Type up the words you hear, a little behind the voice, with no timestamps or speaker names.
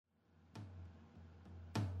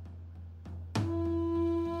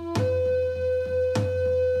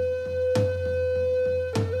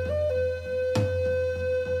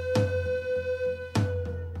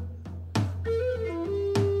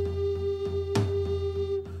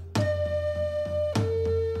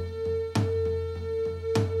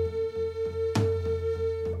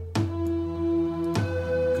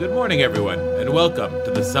morning, everyone, and welcome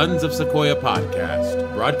to the Sons of Sequoia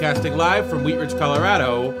podcast, broadcasting live from Wheat Ridge,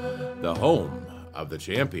 Colorado, the home of the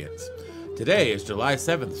champions. Today is July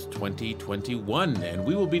 7th, 2021, and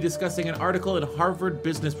we will be discussing an article in Harvard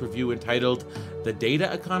Business Review entitled "The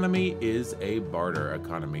Data Economy is a Barter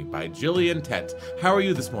Economy" by Gillian Tett. How are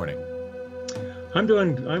you this morning? I'm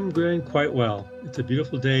doing quite well. It's a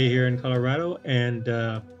beautiful day here in Colorado, and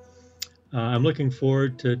I'm looking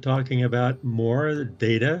forward to talking about more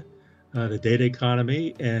data, the data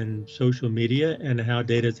economy and social media and how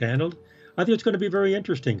data is handled. I think it's going to be very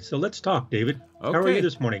interesting. So let's talk, David. Okay. How are you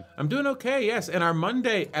this morning? I'm doing okay, yes. And our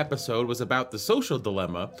Monday episode was about the social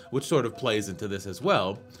dilemma, which sort of plays into this as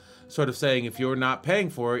well. Sort of saying if you're not paying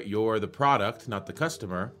for it, you're the product, not the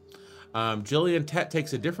customer. Gillian Tett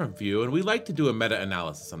takes a different view, and we like to do a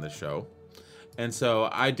meta-analysis on this show. And so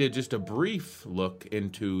I did just a brief look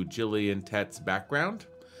into Gillian Tett's background,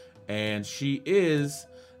 and she is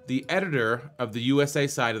the editor of the USA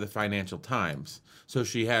side of the Financial Times. So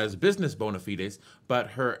she has business bona fides, but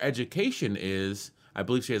her education is, I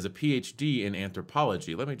believe she has a PhD in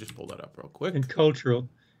anthropology. Let me just pull that up real quick. In cultural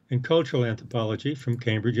anthropology from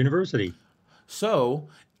Cambridge University. So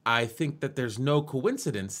I think that there's no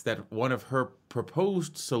coincidence that one of her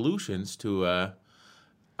proposed solutions to a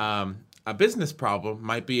business problem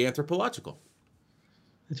might be anthropological.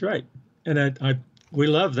 That's right. And we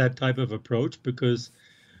love that type of approach because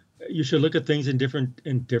you should look at things in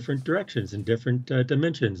different directions, in different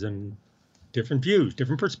dimensions, and different views,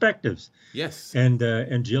 different perspectives. Yes. And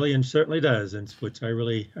Gillian certainly does, and which I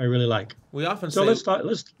really like. We often so say,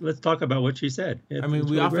 let's talk about what she said. We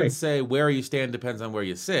really often great. say where you stand depends on where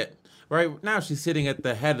you sit. Right now, she's sitting at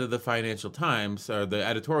the head of the Financial Times, or the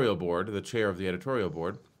editorial board, the chair of the editorial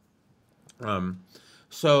board.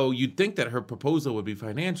 So you'd think that her proposal would be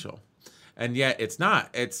financial, and yet it's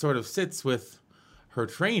not. It sort of sits with her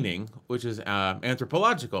training, which is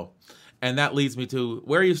anthropological. And that leads me to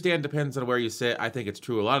where you stand depends on where you sit. I think it's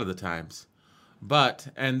true a lot of the times. But,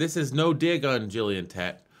 and this is no dig on Gillian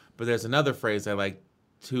Tett, but there's another phrase I like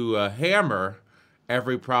to hammer: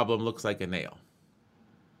 every problem looks like a nail.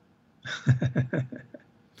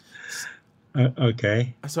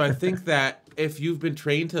 Okay. So I think that if you've been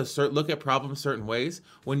trained to look at problems certain ways,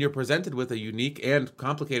 when you're presented with a unique and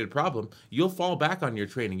complicated problem, you'll fall back on your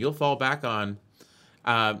training. You'll fall back on,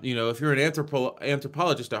 if you're an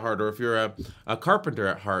anthropologist at heart, or if you're a carpenter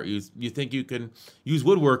at heart, you think you can use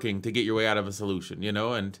woodworking to get your way out of a solution,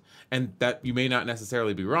 and that you may not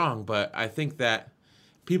necessarily be wrong, but I think that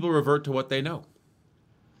people revert to what they know.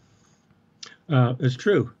 It's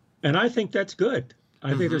true. And I think that's good.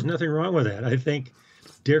 I think there's nothing wrong with that. I think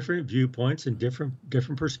different viewpoints and different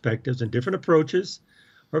perspectives and different approaches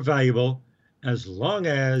are valuable as long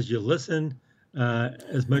as you listen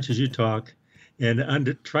as much as you talk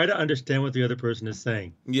and try to understand what the other person is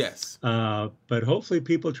saying. Yes. But hopefully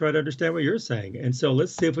people try to understand what you're saying. And so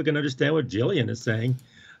let's see if we can understand what Gillian is saying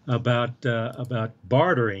about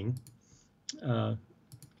bartering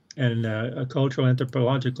and a cultural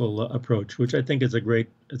anthropological approach, which I think is a great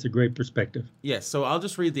perspective. Yes, so I'll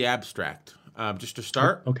just read the abstract just to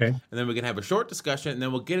start. Okay. And then we can have a short discussion, and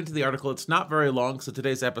then we'll get into the article. It's not very long, so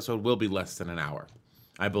today's episode will be less than an hour,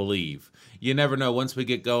 I believe. You never know. Once we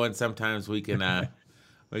get going, sometimes we can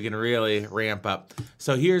really ramp up.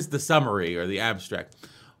 So here's the summary, or the abstract.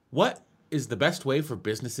 What is the best way for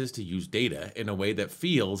businesses to use data in a way that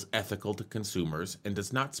feels ethical to consumers and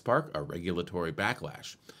does not spark a regulatory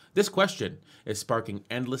backlash? This question is sparking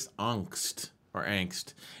endless angst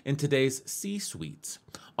in today's C-suites.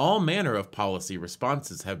 All manner of policy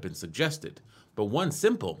responses have been suggested, but one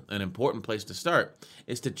simple and important place to start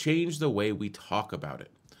is to change the way we talk about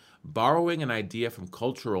it. Borrowing an idea from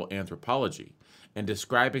cultural anthropology and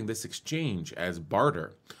describing this exchange as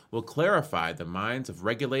barter will clarify the minds of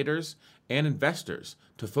regulators and investors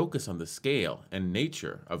to focus on the scale and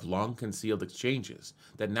nature of long-concealed exchanges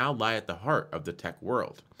that now lie at the heart of the tech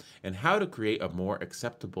world, and how to create a more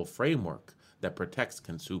acceptable framework that protects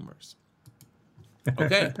consumers.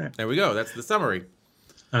 Okay, there we go. That's the summary.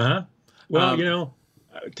 Uh-huh. Well,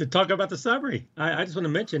 to talk about the summary, I just want to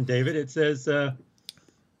mention, David, it says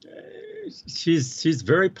she's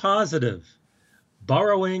very positive.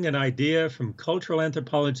 Borrowing an idea from cultural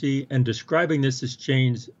anthropology and describing this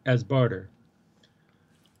exchange as barter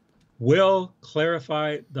will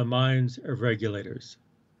clarify the minds of regulators.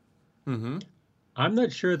 Mm-hmm. I'm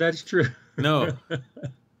not sure that's true. No.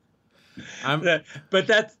 But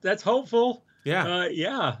that's hopeful.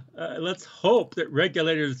 Yeah. Let's hope that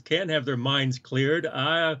regulators can have their minds cleared.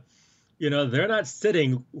 They're not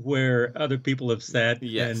sitting where other people have sat.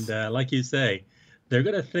 Yes. And like you say, they're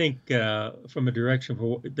going to think from a direction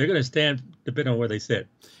for they're going to stand depending on where they sit.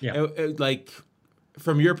 Yeah. Like,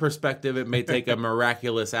 from your perspective, it may take a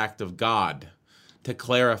miraculous act of God to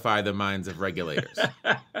clarify the minds of regulators.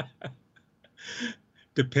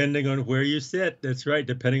 Depending on where you sit. That's right.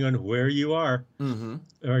 Depending on where you are. Mm-hmm.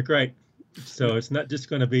 All right, great. So it's not just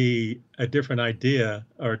going to be a different idea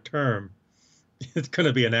or term. It's going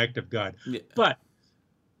to be an act of God. Yeah. But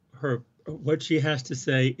what she has to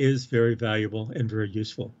say is very valuable and very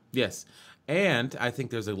useful. Yes. And I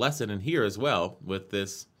think there's a lesson in here as well with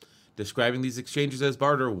this. Describing these exchanges as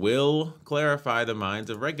barter will clarify the minds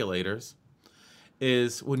of regulators.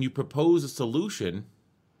 Is when you propose a solution,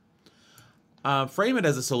 frame it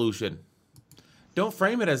as a solution. Don't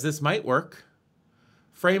frame it as this might work.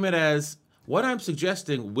 Frame it as what I'm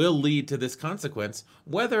suggesting will lead to this consequence,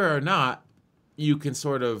 whether or not you can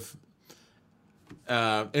sort of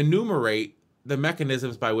enumerate the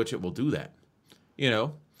mechanisms by which it will do that. You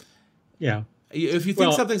know? Yeah. If you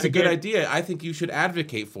think something's a good idea, I think you should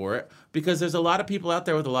advocate for it, because there's a lot of people out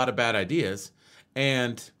there with a lot of bad ideas.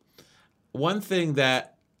 And one thing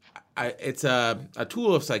that it's a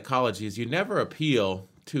tool of psychology is you never appeal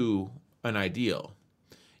to an ideal.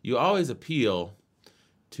 You always appeal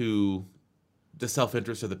to the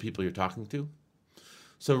self-interest of the people you're talking to.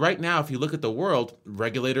 So right now, if you look at the world,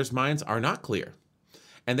 regulators' minds are not clear,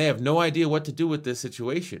 and they have no idea what to do with this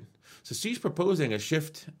situation. So she's proposing a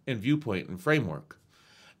shift in viewpoint and framework.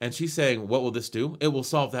 And she's saying, what will this do? It will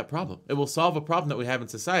solve that problem. It will solve a problem that we have in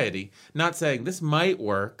society, not saying this might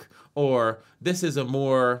work or this is a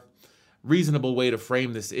more reasonable way to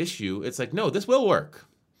frame this issue. It's like, no, this will work.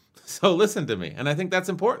 So listen to me. And I think that's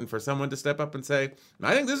important for someone to step up and say,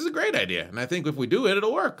 I think this is a great idea. And I think if we do it,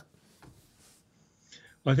 it'll work.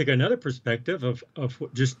 Well, I think another perspective of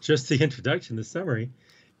just the introduction, the summary,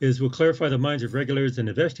 is will clarify the minds of regulators and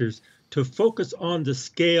investors to focus on the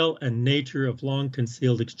scale and nature of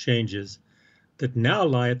long-concealed exchanges that now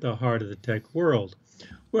lie at the heart of the tech world.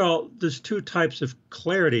 Well, there's two types of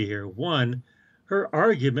clarity here. One, her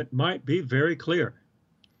argument might be very clear,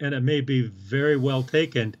 and it may be very well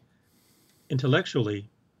taken intellectually,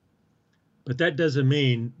 but that doesn't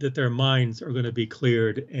mean that their minds are going to be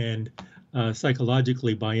cleared and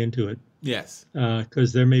psychologically buy into it. Yes.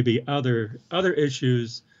 Because there may be other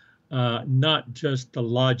issues, not just the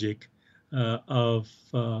logic of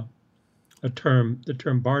the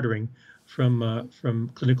term bartering from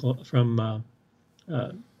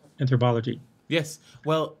anthropology. Yes.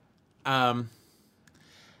 Well,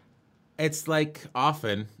 it's like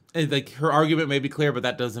often, like her argument may be clear, but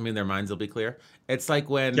that doesn't mean their minds will be clear. It's like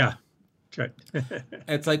when, yeah, right.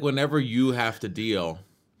 It's like whenever you have to deal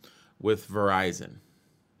with Verizon,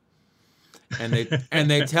 and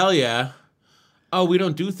they tell you, oh, we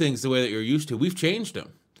don't do things the way that you're used to. We've changed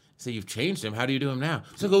them. So you've changed them. How do you do them now?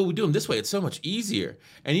 So go, we do them this way. It's so much easier.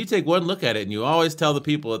 And you take one look at it, and you always tell the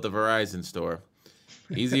people at the Verizon store,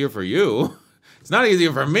 easier for you. It's not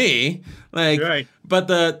easier for me. Like, right. But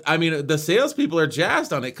the salespeople are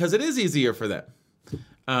jazzed on it because it is easier for them.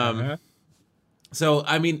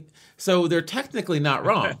 So they're technically not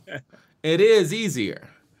wrong. It is easier,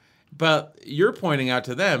 but you're pointing out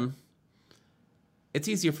to them, it's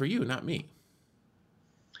easier for you, not me.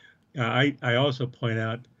 I also point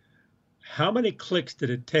out, how many clicks did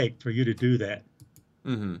it take for you to do that?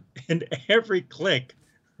 Mm-hmm. And every click,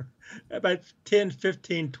 about 10,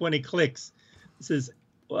 15, 20 clicks, says,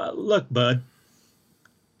 well, look, bud,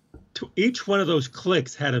 each one of those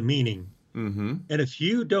clicks had a meaning. Mm-hmm. And if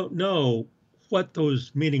you don't know what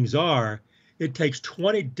those meanings are, it takes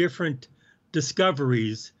 20 different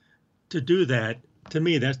discoveries to do that. To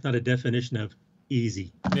me, that's not a definition of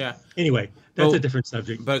easy. Yeah. Anyway, that's a different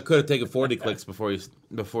subject. But it could have taken 40 clicks before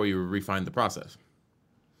you refined the process.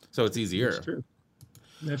 So it's easier. That's true.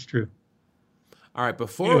 That's true. All right,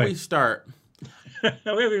 before we start... We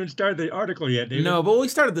haven't even started the article yet, David. No, but we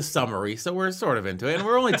started the summary, so we're sort of into it, and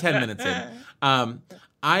we're only 10 minutes in.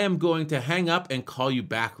 I am going to hang up and call you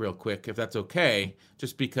back real quick, if that's okay,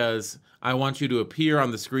 just because I want you to appear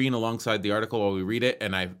on the screen alongside the article while we read it,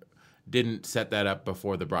 and I didn't set that up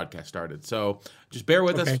before the broadcast started. So just bear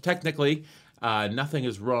with us. Technically, nothing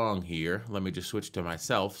is wrong here. Let me just switch to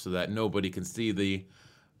myself so that nobody can see the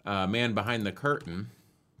man behind the curtain.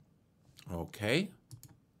 Okay.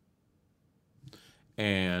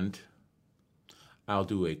 And I'll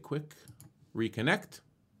do a quick reconnect.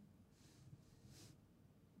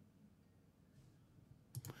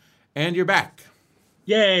 And you're back.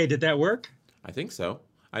 Yay, did that work? I think so.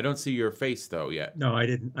 I don't see your face though yet. No, I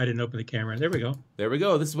didn't open the camera. There we go. There we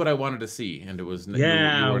go. This is what I wanted to see, and it was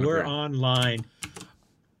we're online.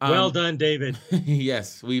 Well done, David.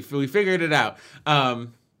 Yes, we figured it out.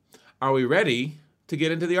 Are we ready to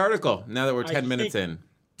get into the article now that we're 10 minutes in?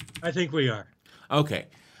 I think we are. Okay.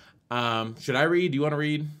 Should I read? Do you want to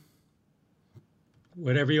read?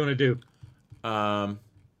 Whatever you want to do. I'll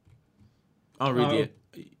read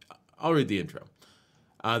the intro.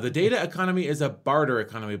 The Data Economy is a Barter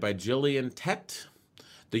Economy by Gillian Tett.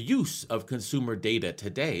 The use of consumer data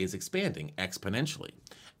today is expanding exponentially,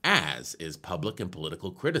 as is public and political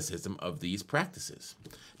criticism of these practices.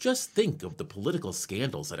 Just think of the political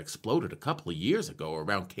scandals that exploded a couple of years ago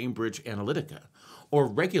around Cambridge Analytica, or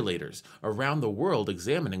regulators around the world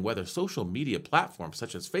examining whether social media platforms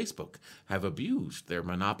such as Facebook have abused their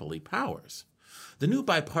monopoly powers. The new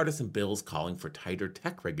bipartisan bills calling for tighter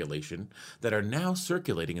tech regulation that are now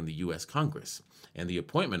circulating in the U.S. Congress, and the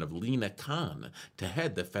appointment of Lina Khan to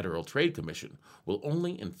head the Federal Trade Commission will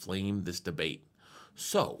only inflame this debate.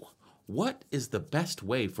 So, what is the best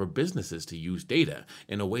way for businesses to use data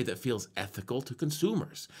in a way that feels ethical to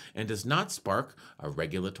consumers and does not spark a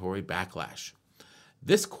regulatory backlash?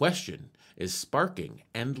 This question is sparking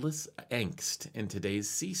endless angst in today's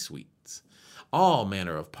C-suites. All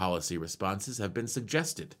manner of policy responses have been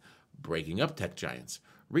suggested: breaking up tech giants,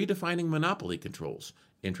 redefining monopoly controls,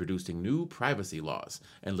 introducing new privacy laws,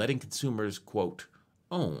 and letting consumers, quote,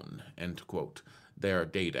 own, end quote, their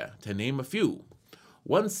data, to name a few.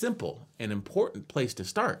 One simple and important place to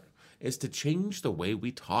start is to change the way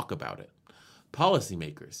we talk about it.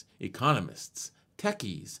 Policymakers, economists,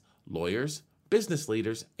 techies, lawyers, business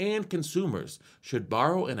leaders, and consumers should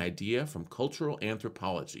borrow an idea from cultural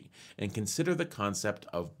anthropology and consider the concept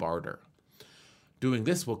of barter. Doing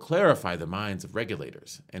this will clarify the minds of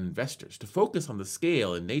regulators and investors to focus on the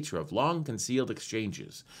scale and nature of long-concealed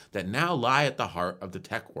exchanges that now lie at the heart of the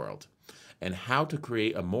tech world, and how to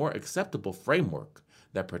create a more acceptable framework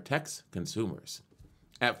that protects consumers.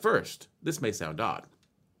 At first, this may sound odd.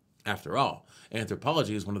 After all,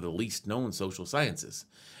 anthropology is one of the least known social sciences.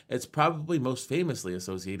 It's probably most famously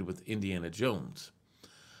associated with Indiana Jones.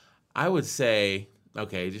 I would say,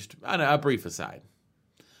 okay, just a brief aside.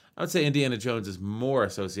 I would say Indiana Jones is more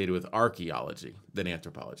associated with archaeology than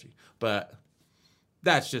anthropology, but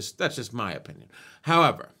that's just my opinion.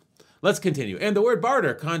 However, let's continue. And the word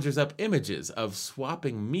barter conjures up images of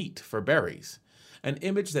swapping meat for berries, an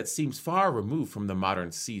image that seems far removed from the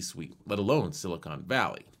modern C-suite, let alone Silicon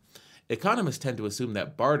Valley. Economists tend to assume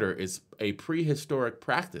that barter is a prehistoric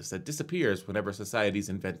practice that disappears whenever societies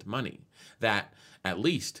invent money. That, at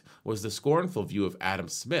least, was the scornful view of Adam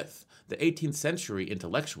Smith, the 18th century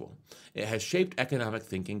intellectual. It has shaped economic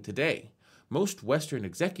thinking today. Most Western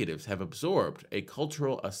executives have absorbed a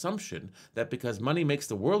cultural assumption that because money makes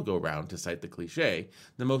the world go round, to cite the cliche,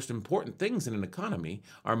 the most important things in an economy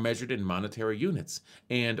are measured in monetary units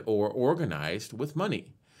and or organized with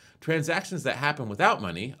money. Transactions that happen without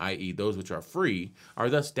money, i.e. those which are free,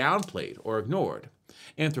 are thus downplayed or ignored.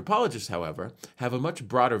 Anthropologists, however, have a much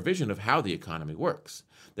broader vision of how the economy works.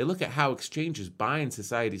 They look at how exchanges bind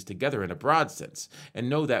societies together in a broad sense, and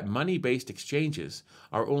know that money-based exchanges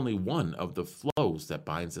are only one of the flows that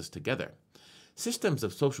binds us together. Systems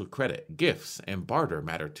of social credit, gifts, and barter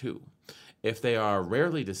matter too. If they are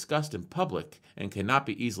rarely discussed in public and cannot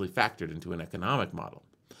be easily factored into an economic model.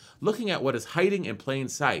 Looking at what is hiding in plain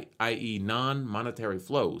sight, i.e. non-monetary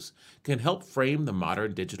flows, can help frame the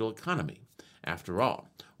modern digital economy. After all,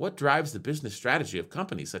 what drives the business strategy of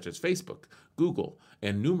companies such as Facebook, Google,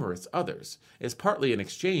 and numerous others is partly an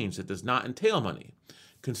exchange that does not entail money.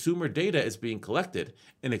 Consumer data is being collected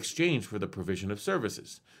in exchange for the provision of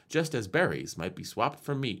services, just as berries might be swapped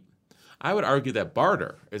for meat. I would argue that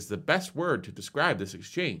barter is the best word to describe this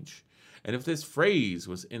exchange, and if this phrase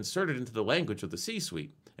was inserted into the language of the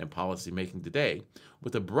C-suite and policymaking today,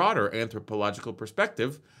 with a broader anthropological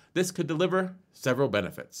perspective, this could deliver several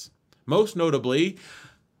benefits. Most notably,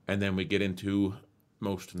 and then we get into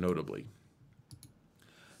most notably.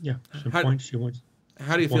 Yeah, some points she wants.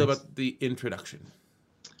 How do you feel about the introduction?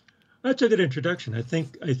 That's a good introduction. I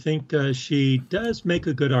think she does make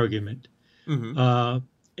a good argument. Mm-hmm.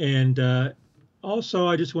 And also,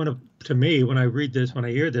 I just want to me, when I read this, when I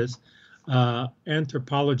hear this,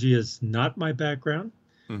 anthropology is not my background.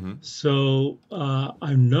 Mm-hmm. So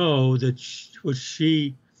I know that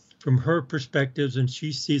she, from her perspectives, and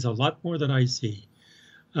she sees a lot more than I see.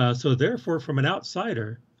 So therefore, from an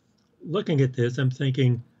outsider looking at this, I'm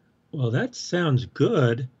thinking, well, that sounds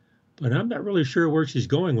good, but I'm not really sure where she's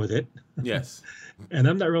going with it. Yes. And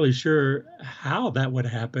I'm not really sure how that would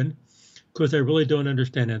happen, because I really don't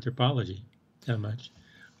understand anthropology that much.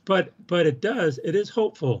 But it is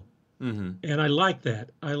hopeful. Mm-hmm. And I like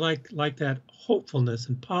that. I like that hopefulness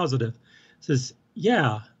and positive. It says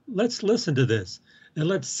yeah, let's listen to this and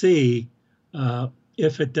let's see uh,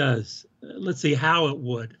 if it does. Let's see how it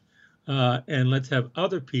would, and let's have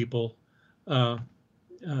other people uh,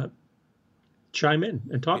 uh, chime in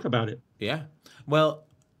and talk about it. Yeah. Well,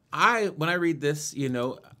 when I read this,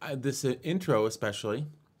 this intro especially,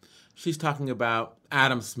 she's talking about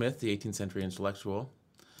Adam Smith, the 18th century intellectual,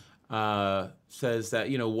 says that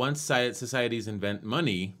once societies invent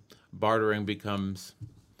money, bartering becomes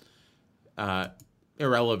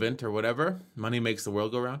irrelevant or whatever. Money makes the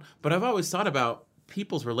world go round. But I've always thought about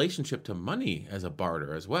people's relationship to money as a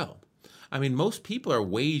barter as well. I mean, most people are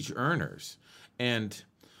wage earners, and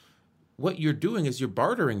what you're doing is you're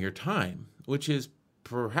bartering your time, which is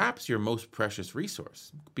perhaps your most precious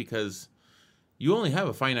resource, because you only have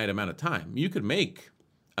a finite amount of time. You could make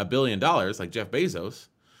 $1 billion like Jeff Bezos.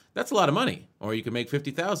 That's a lot of money. Or you could make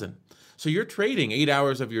 50,000. So you're trading 8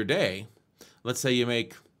 hours of your day. Let's say you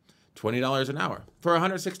make $20 an hour for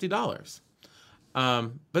 $160.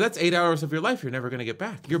 But that's 8 hours of your life you're never going to get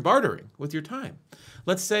back. You're bartering with your time.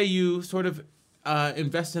 Let's say you sort of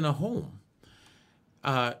invest in a home.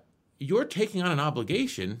 You're taking on an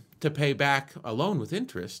obligation to pay back a loan with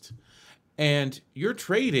interest, and you're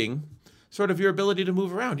trading sort of your ability to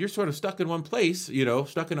move around. You're sort of stuck in one place,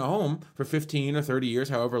 stuck in a home for 15 or 30 years,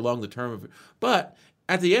 however long the term of it. But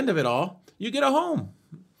at the end of it all, you get a home.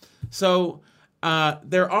 So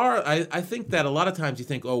I think that a lot of times you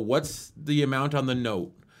think, oh, what's the amount on the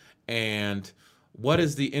note? And what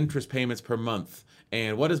is the interest payments per month?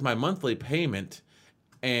 And what is my monthly payment?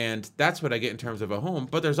 And that's what I get in terms of a home.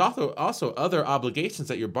 But there's also other obligations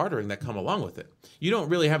that you're bartering that come along with it. You don't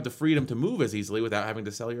really have the freedom to move as easily without having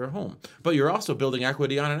to sell your home. But you're also building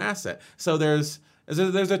equity on an asset. So there's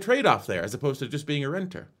a trade-off there as opposed to just being a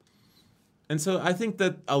renter. And so I think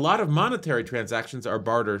that a lot of monetary transactions are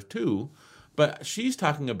barter too. But she's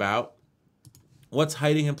talking about what's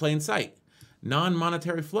hiding in plain sight.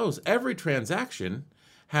 Non-monetary flows. Every transaction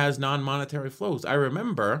has non-monetary flows. I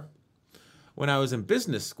remember when I was in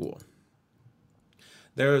business school,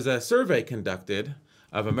 there was a survey conducted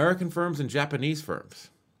of American firms and Japanese firms.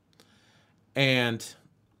 And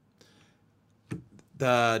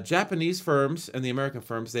the Japanese firms and the American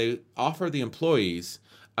firms, they offer the employees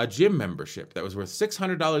a gym membership that was worth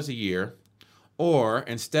 $600 a year, or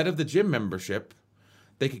instead of the gym membership,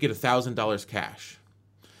 they could get $1,000 cash.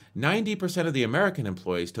 90% of the American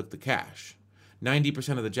employees took the cash.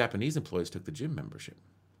 90% of the Japanese employees took the gym membership.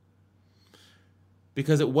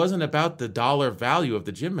 Because it wasn't about the dollar value of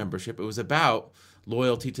the gym membership. It was about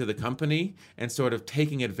loyalty to the company and sort of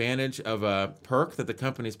taking advantage of a perk that the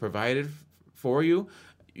company's provided for you.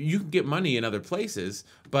 You can get money in other places,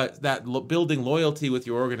 but that building loyalty with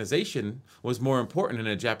your organization was more important in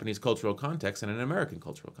a Japanese cultural context than an American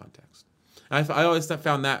cultural context. I always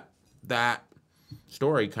found that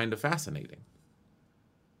story kind of fascinating.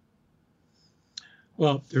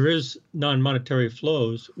 Well, there is non-monetary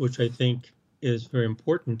flows, which I think is very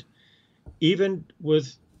important, even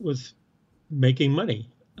with making money.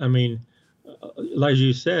 I mean, as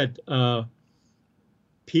you said,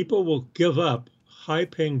 people will give up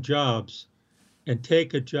high-paying jobs and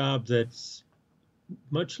take a job that's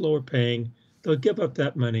much lower paying. They'll give up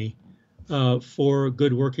that money for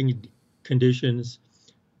good working conditions,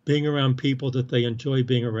 being around people that they enjoy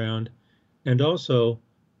being around, and also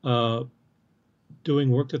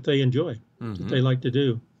doing work that they enjoy, that they like to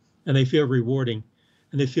do, and they feel rewarding,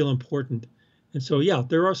 and they feel important. And so, yeah,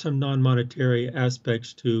 there are some non-monetary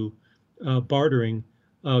aspects to bartering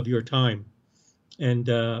of your time, and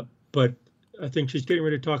but I think she's getting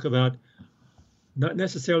ready to talk about not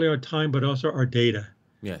necessarily our time, but also our data.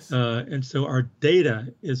 Yes. And so our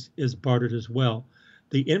data is bartered as well.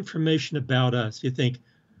 The information about us. You think,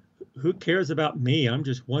 who cares about me? I'm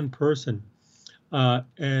just one person.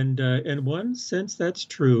 And in one sense, that's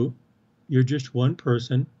true. You're just one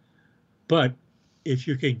person. But if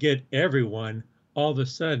you can get everyone, all of a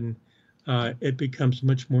sudden, it becomes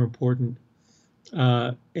much more important,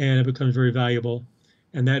 and it becomes very valuable.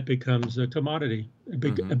 And that becomes a commodity.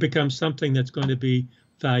 It becomes something that's going to be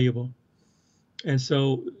valuable. And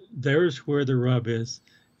so there's where the rub is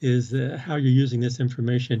how you're using this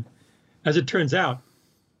information. As it turns out,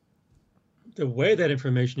 the way that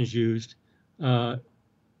information is used,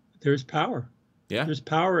 there's power. Yeah. There's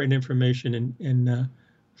power in information and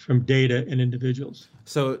from data and individuals.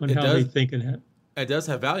 So on how they think and have. It does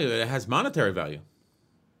have value. It has monetary value.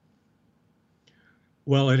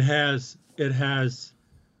 Well, it has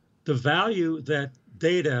the value that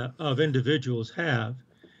data of individuals have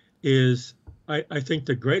is, I think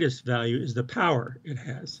the greatest value is the power it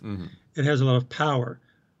has. It has a lot of power.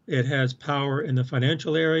 It has power in the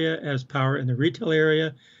financial area, it has power in the retail area,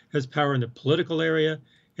 it has power in the political area,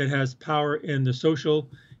 it has power in the social,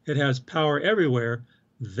 it has power everywhere.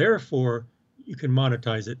 Therefore, you can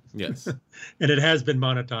monetize it. Yes. And it has been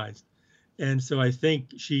monetized. And so I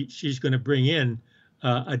think she's going to bring in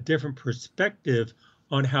a different perspective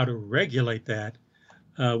on how to regulate that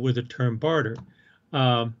with the term barter.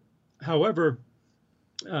 However,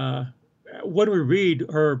 when we read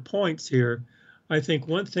her points here, I think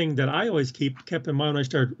one thing that I always kept in mind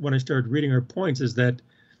when I started reading her points is that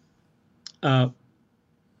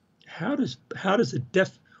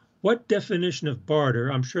what definition of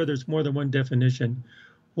barter? I'm sure there's more than one definition.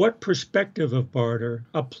 What perspective of barter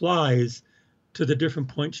applies to the different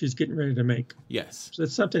points she's getting ready to make? Yes. So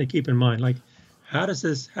it's something to keep in mind. Like, how does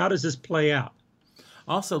this play out?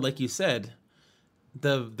 Also, like you said,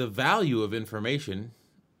 the value of information,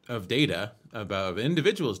 of data, of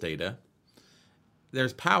individuals' data,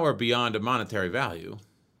 there's power beyond a monetary value.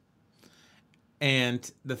 And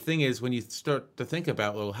the thing is, when you start to think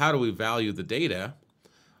about, well, how do we value the data?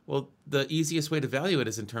 Well, the easiest way to value it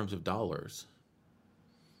is in terms of dollars.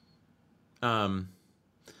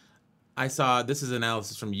 I saw, this is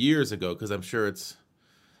analysis from years ago, because I'm sure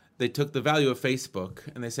they took the value of Facebook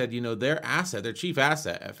and they said, their chief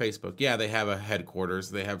asset at Facebook, yeah, they have a headquarters,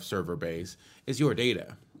 they have server base, is your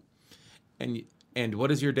data. And what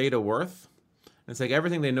is your data worth? And it's like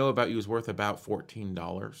everything they know about you is worth about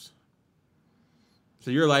 $14. So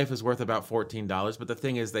your life is worth about $14, but the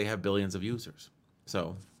thing is they have billions of users.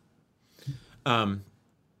 So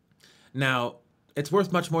now it's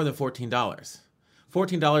worth much more than $14.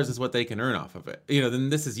 $14 is what they can earn off of it. Then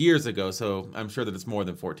this is years ago, so I'm sure that it's more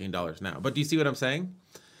than $14 now. But do you see what I'm saying?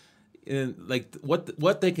 Like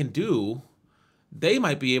what they can do, they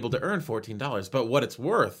might be able to earn $14, but what it's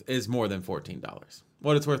worth is more than $14.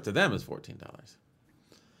 What it's worth to them is $14.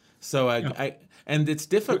 So and it's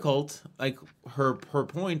difficult, like her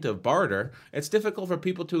point of barter, it's difficult for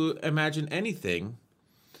people to imagine anything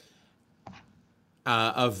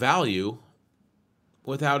of value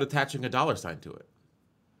without attaching a dollar sign to it.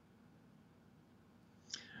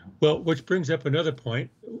 Well, which brings up another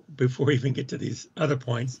point before we even get to these other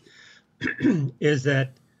points, is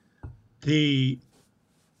that the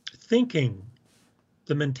thinking,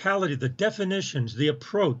 the mentality, the definitions, the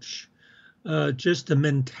approach, just the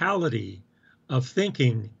mentality of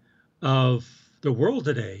thinking of the world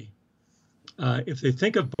today, if they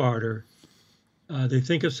think of barter, they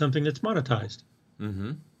think of something that's monetized.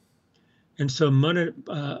 Mm-hmm. And so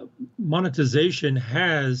monetization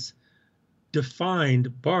has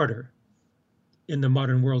defined barter in the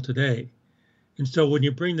modern world today. And so when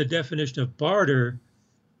you bring the definition of barter,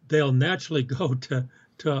 they'll naturally go to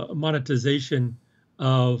monetization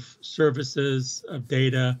of services, of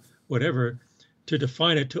data, whatever, to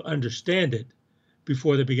define it, to understand it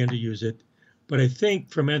before they begin to use it. But I think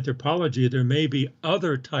from anthropology, there may be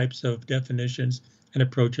other types of definitions and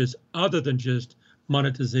approaches other than just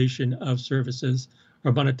monetization of services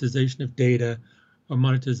or monetization of data or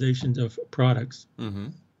monetization of products. Mm-hmm.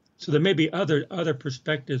 So there may be other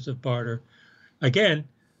perspectives of barter. Again,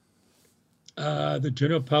 the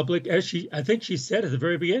general public, I think she said at the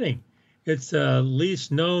very beginning, it's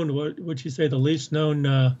least known. What would she say? The least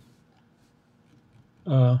known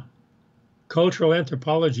cultural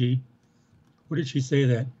anthropology. What did she say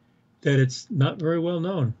that it's not very well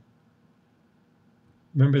known?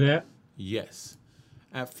 Remember that? Yes.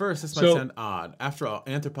 At first, this might sound odd. After all,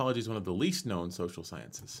 anthropology is one of the least known social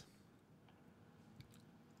sciences.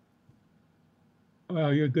 Wow,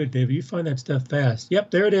 you're good, David. You find that stuff fast.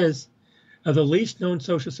 Yep, there it is. The least known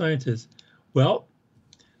social sciences. Well,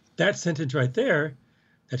 that sentence right there,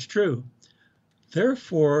 that's true.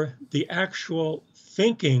 Therefore, the actual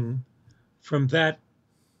thinking from that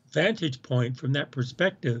vantage point, from that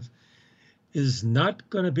perspective, is not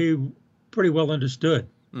going to be pretty well understood.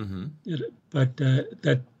 Mm-hmm. But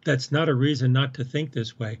that's not a reason not to think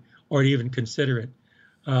this way or to even consider it.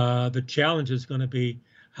 The challenge is going to be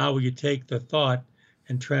how will you take the thought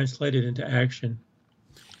and translate it into action.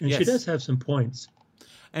 And yes, she does have some points.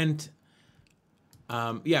 And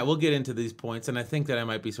we'll get into these points. And I think that I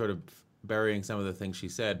might be sort of burying some of the things she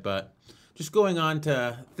said, but just going on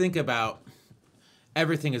to think about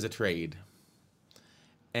everything as a trade.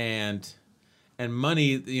 And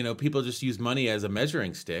money, people just use money as a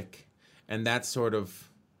measuring stick, and that's sort of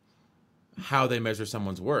how they measure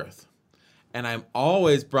someone's worth. And I'm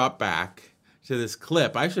always brought back to this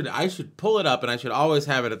clip. I should pull it up, and I should always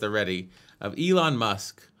have it at the ready, of Elon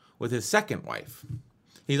Musk with his second wife.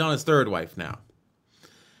 He's on his third wife now.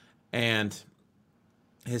 And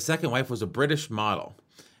his second wife was a British model,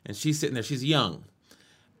 and she's sitting there, she's young.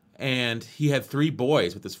 And he had 3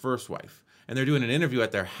 boys with his first wife. And they're doing an interview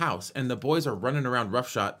at their house. And the boys are running around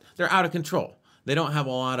roughshod. They're out of control. They don't have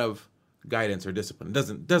a lot of guidance or discipline.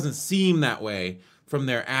 It doesn't seem that way from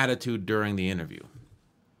their attitude during the interview.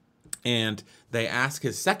 And they ask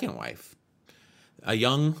his second wife, a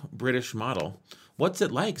young British model, what's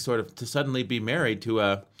it like sort of to suddenly be married to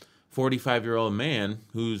a 45-year-old man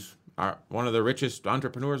who's one of the richest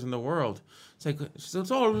entrepreneurs in the world? It's like,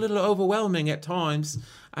 it's all a little overwhelming at times.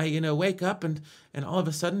 I, wake up and all of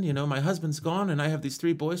a sudden, my husband's gone and I have these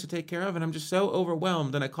 3 boys to take care of and I'm just so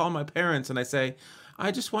overwhelmed. And I call my parents and I say,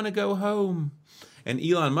 I just want to go home. And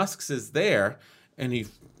Elon Musk is there and he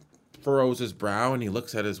furrows his brow and he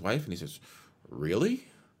looks at his wife and he says, really?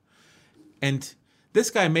 And this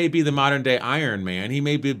guy may be the modern day Iron Man. He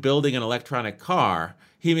may be building an electronic car.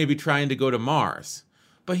 He may be trying to go to Mars.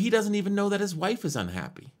 But he doesn't even know that his wife is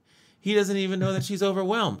unhappy. He doesn't even know that she's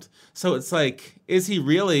overwhelmed. So it's like, is he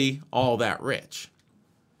really all that rich?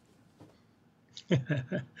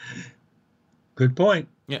 Good point.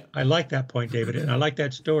 Yeah. I like that point, David, and I like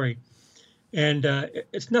that story. And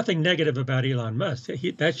it's nothing negative about Elon Musk.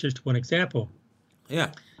 That's just one example.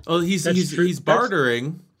 Yeah. Well, he's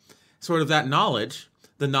bartering sort of that knowledge,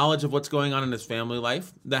 the knowledge of what's going on in his family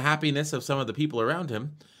life, the happiness of some of the people around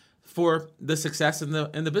him, for the success in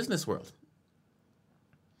the business world.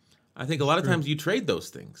 I think a lot of times you trade those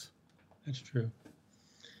things. That's true.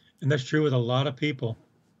 And that's true with a lot of people.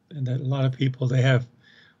 And that a lot of people, they have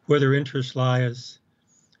where their interests lie is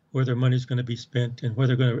where their money's going to be spent and where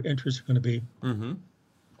their interests are going to be. Mm-hmm.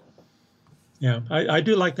 Yeah, I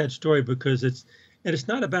do like that story because it's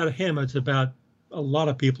not about him. It's about a lot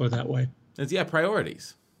of people are that way. It's,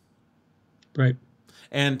 priorities. Right.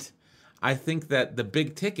 And I think that the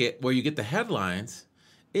big ticket where you get the headlines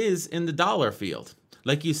is in the dollar field.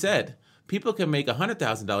 Like you said, people can make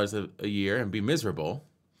 $100,000 a year and be miserable.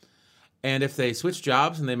 And if they switch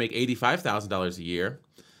jobs and they make $85,000 a year,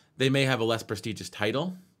 they may have a less prestigious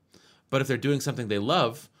title. But if they're doing something they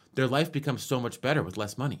love, their life becomes so much better with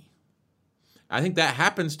less money. I think that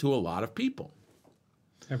happens to a lot of people.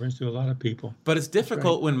 Happens to a lot of people. But it's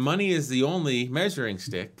difficult when money is the only measuring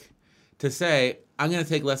stick to say, I'm going to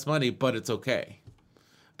take less money, but it's okay.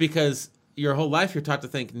 Because your whole life you're taught to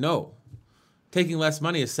think, no, taking less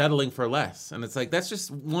money is settling for less. And it's like, that's just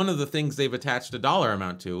one of the things they've attached a dollar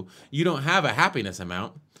amount to. You don't have a happiness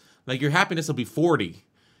amount. Like your happiness will be 40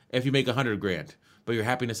 if you make 100 grand, but your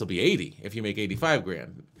happiness will be 80 if you make 85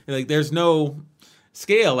 grand. Like there's no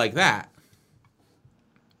scale like that.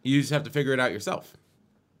 You just have to figure it out yourself.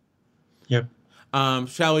 Yep.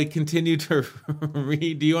 Shall we continue to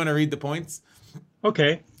read? Do you want to read the points?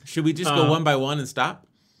 Okay. Should we just go one by one and stop?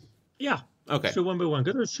 Yeah. Okay. So one by one,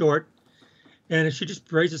 because they're short, and she just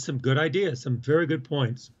raises some good ideas, some very good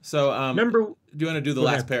points. So, do you want to do the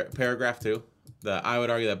last paragraph too? I would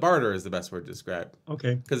argue that barter is the best word to describe.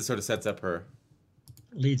 Okay. Because it sort of sets up her.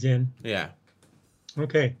 Leads in. Yeah.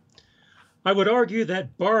 Okay. I would argue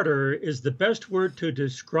that barter is the best word to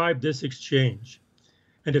describe this exchange.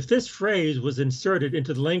 And if this phrase was inserted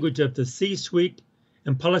into the language of the C-suite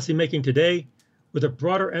and policymaking today with a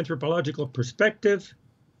broader anthropological perspective,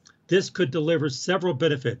 this could deliver several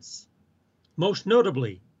benefits. Most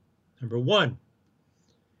notably, number one,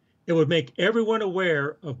 it would make everyone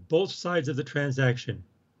aware of both sides of the transaction.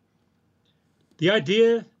 The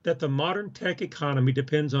idea that the modern tech economy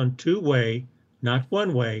depends on two-way, not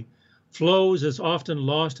one-way, flows is often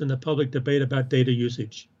lost in the public debate about data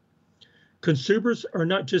usage. Consumers are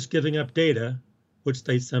not just giving up data, which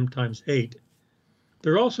they sometimes hate.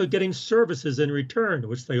 They're also getting services in return,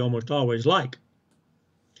 which they almost always like.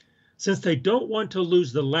 Since they don't want to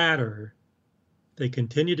lose the latter, they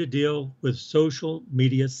continue to deal with social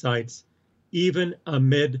media sites, even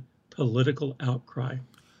amid political outcry.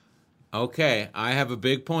 Okay, I have a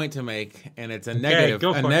big point to make, and it's a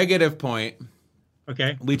negative point.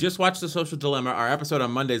 Okay. We just watched The Social Dilemma. Our episode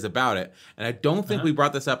on Monday is about it, and I don't think we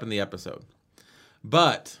brought this up in the episode.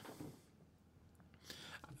 But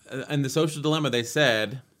in The Social Dilemma, they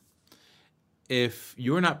said, if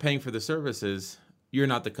you're not paying for the services, you're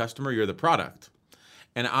not the customer, you're the product.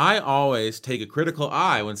 And I always take a critical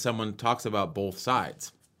eye when someone talks about both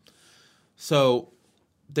sides. So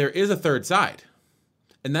there is a third side,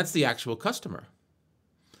 and that's the actual customer.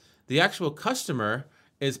 The actual customer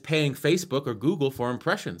is paying Facebook or Google for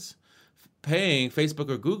impressions, paying Facebook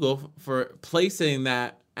or Google for placing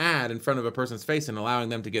that ad in front of a person's face and allowing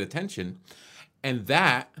them to get attention. And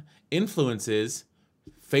that influences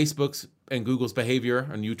Facebook's and Google's behavior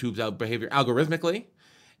and YouTube's behavior algorithmically.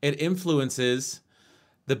 It influences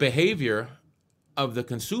the behavior of the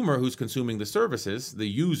consumer who's consuming the services, the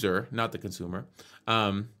user, not the consumer.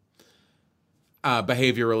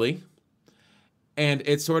 behaviorally. And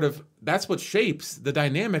it's sort of, that's what shapes the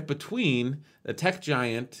dynamic between the tech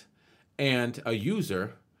giant and a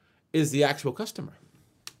user is the actual customer.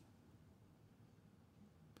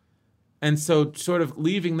 And so sort of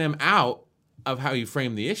leaving them out of how you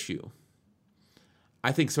frame the issue,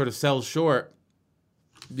 I think sort of sells short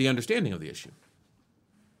the understanding of the issue.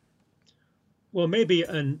 Well, maybe,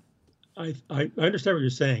 and I understand what you're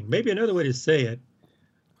saying. Maybe another way to say it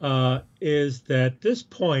is that this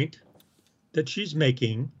point that she's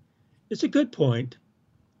making is a good point.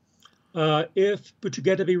 But you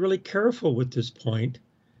got to be really careful with this point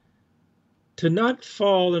to not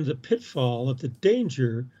fall into the pitfall of the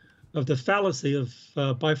danger of the fallacy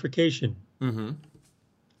of bifurcation. Mm-hmm.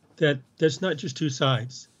 That there's not just two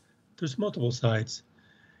sides, there's multiple sides.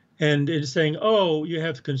 And it's saying, oh, you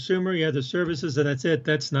have the consumer, you have the services, and that's it.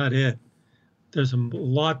 That's not it. There's a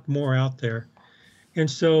lot more out there. And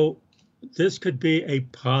so this could be a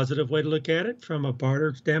positive way to look at it from a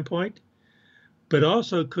barter standpoint, but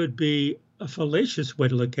also could be a fallacious way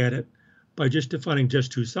to look at it by just defining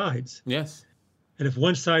just two sides. Yes. And if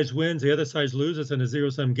one side wins, the other side loses in a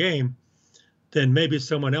zero-sum game, then maybe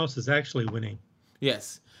someone else is actually winning.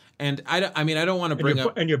 Yes. And I don't want to bring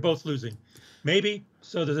up... And you're both losing. Maybe.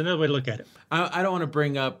 So there's another way to look at it. I don't want to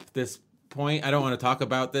bring up this point. I don't want to talk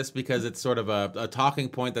about this because it's sort of a talking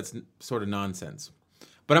point that's sort of nonsense.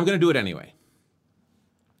 But I'm going to do it anyway.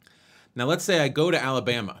 Now, let's say I go to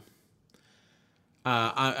Alabama.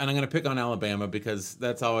 And I'm going to pick on Alabama because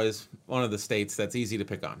that's always one of the states that's easy to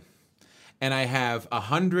pick on. And I have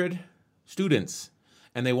 100 students,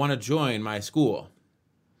 and they want to join my school.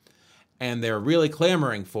 And they're really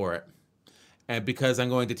clamoring for it. And because I'm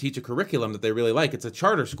going to teach a curriculum that they really like. It's a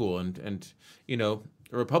charter school, and you know,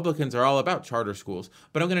 Republicans are all about charter schools.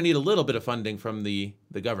 But I'm going to need a little bit of funding from the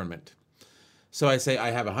government. So I say,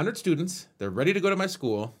 I have 100 students. They're ready to go to my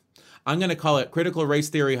school. I'm going to call it Critical Race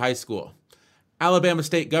Theory High School. Alabama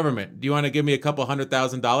state government, do you want to give me a couple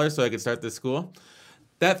 $100,000 so I can start this school?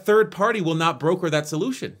 That third party will not broker that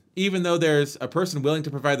solution, even though there's a person willing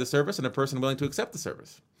to provide the service and a person willing to accept the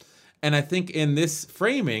service. And I think in this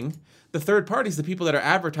framing, the third parties, the people that are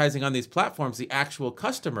advertising on these platforms, the actual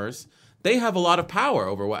customers, they have a lot of power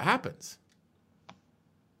over what happens.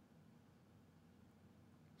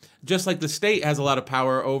 Just like the state has a lot of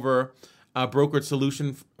power over a brokered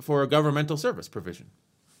solution for a governmental service provision.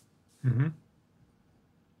 Mm-hmm.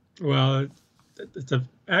 Well, it's a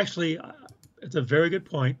very good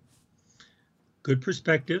point. Good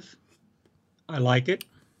perspective. I like it.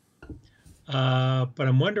 But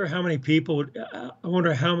I wonder how many people would. I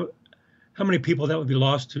wonder how many people that would be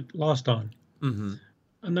lost on. Mm-hmm.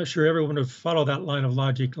 I'm not sure everyone would follow that line of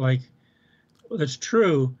logic. Like, well, that's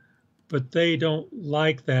true, but they don't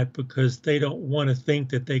like that because they don't want to think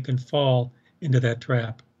that they can fall into that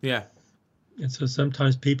trap. Yeah. And so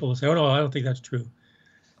sometimes people will say, "Oh no, I don't think that's true,"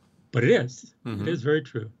 but it is. Mm-hmm. It is very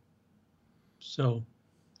true. So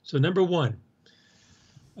number one.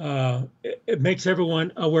 It makes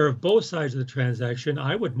everyone aware of both sides of the transaction.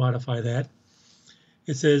 I would modify that.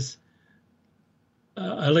 It says,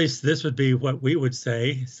 at least this would be what we would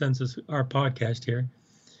say, since it's our podcast here.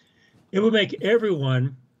 It would make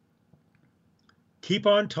everyone keep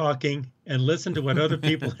on talking and listen to what other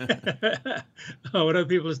people, try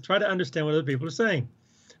to understand what other people are saying.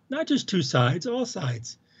 Not just two sides, all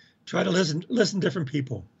sides. Try to listen to different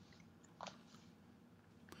people.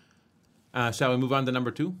 Shall we move on to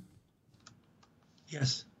number 2?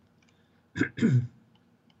 Yes.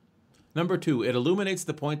 Number 2, it illuminates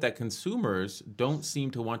the point that consumers don't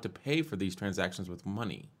seem to want to pay for these transactions with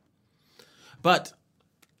money. But,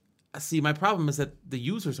 see, my problem is that the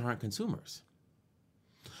users aren't consumers.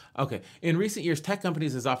 Okay, in recent years, tech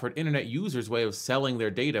companies has offered internet users a way of selling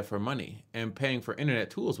their data for money and paying for internet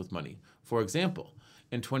tools with money. For example,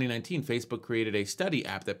 in 2019, Facebook created a study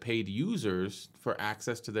app that paid users for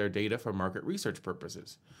access to their data for market research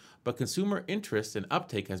purposes. But consumer interest and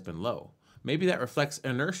uptake has been low. Maybe that reflects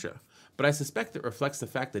inertia, but I suspect it reflects the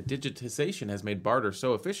fact that digitization has made barter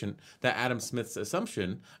so efficient that Adam Smith's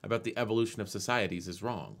assumption about the evolution of societies is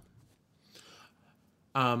wrong.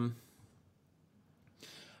 I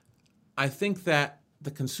think that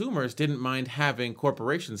the consumers didn't mind having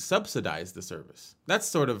corporations subsidize the service. That's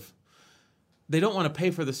sort of... They don't want to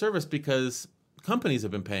pay for the service because companies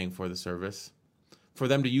have been paying for the service for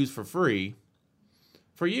them to use for free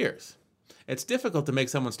for years. It's difficult to make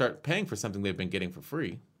someone start paying for something they've been getting for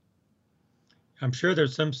free. I'm sure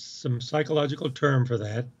there's some psychological term for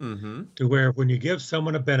that, mm-hmm. to where when you give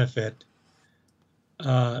someone a benefit,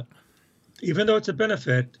 even though it's a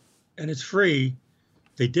benefit and it's free,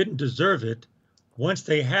 they didn't deserve it, once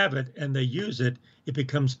they have it and they use it, it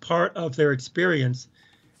becomes part of their experience.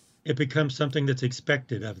 It becomes something that's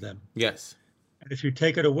expected of them. Yes. And if you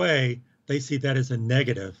take it away, they see that as a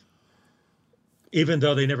negative, even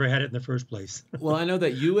though they never had it in the first place. Well, I know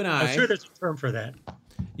that you and I'm sure there's a term for that.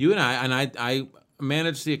 You and I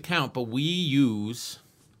manage the account, but we use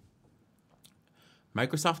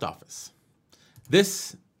Microsoft Office.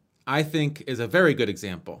 This, I think, is a very good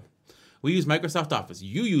example. We use Microsoft Office.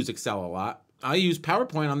 You use Excel a lot. I use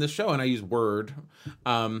PowerPoint on this show, and I use Word.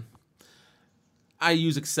 I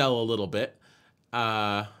use Excel a little bit.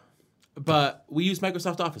 But we use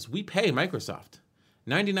Microsoft Office. We pay Microsoft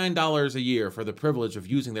 $99 a year for the privilege of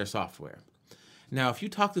using their software. Now, if you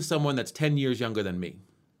talk to someone that's 10 years younger than me,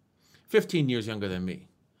 15 years younger than me,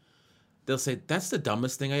 they'll say, that's the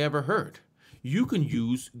dumbest thing I ever heard. You can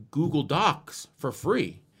use Google Docs for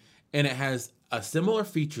free, and it has a similar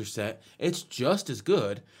feature set. It's just as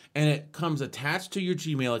good, and it comes attached to your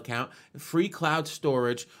Gmail account, free cloud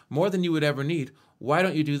storage, more than you would ever need. Why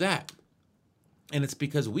don't you do that? And it's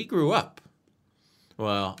because we grew up.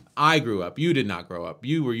 Well, I grew up. You did not grow up.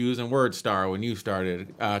 You were using WordStar when you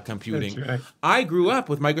started computing. That's right. I grew up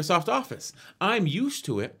with Microsoft Office. I'm used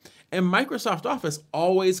to it, and Microsoft Office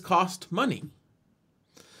always cost money.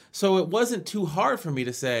 So it wasn't too hard for me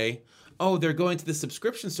to say, oh, they're going to the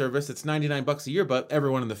subscription service. It's $99 a year, but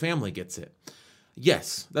everyone in the family gets it.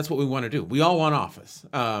 Yes, that's what we want to do. We all want Office.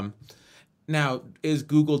 Now, is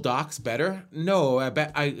Google Docs better? No,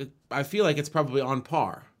 I feel like it's probably on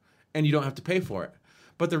par, and you don't have to pay for it.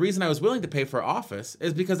 But the reason I was willing to pay for Office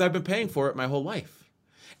is because I've been paying for it my whole life.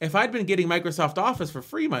 If I'd been getting Microsoft Office for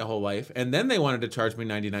free my whole life, and then they wanted to charge me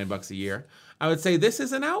 $99 a year, I would say this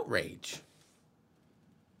is an outrage.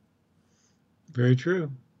 Very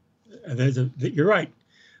true. You're right.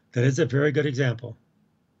 That is a very good example.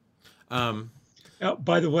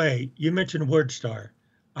 By the way, you mentioned WordStar.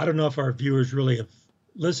 I don't know if our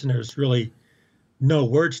listeners really know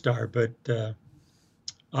WordStar, but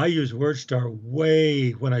I use WordStar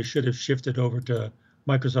way when I should have shifted over to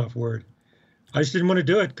Microsoft Word. I just didn't want to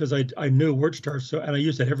do it because I knew WordStar, and I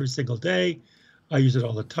use it every single day. I use it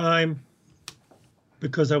all the time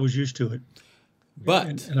because I was used to it.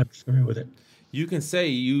 But and I'm familiar with it. You can say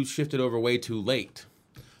you shifted over way too late,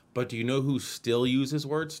 but do you know who still uses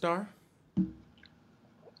WordStar?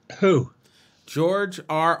 Who? George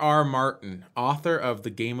R.R. Martin, author of the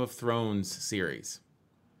Game of Thrones series.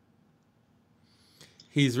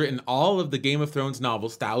 He's written all of the Game of Thrones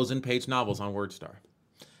novels, 1,000-page novels on WordStar.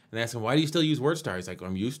 And they asked him, why do you still use WordStar? He's like,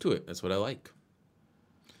 I'm used to it. That's what I like.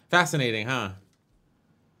 Fascinating, huh?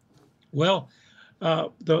 Well,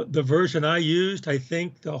 the version I used, I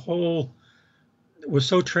think the whole was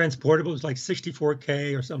so transportable. It was like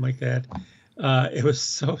 64K or something like that. It was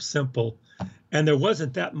so simple. And there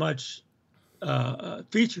wasn't that much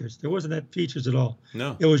features. There wasn't that features at all.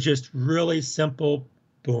 No. It was just really simple.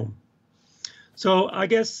 Boom. So I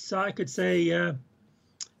guess I could say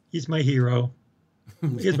he's my hero.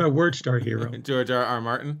 He's my WordStar hero. George R.R.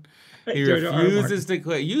 Martin. He George R.R. refuses to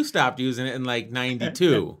quit. You stopped using it in like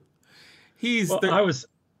 92. I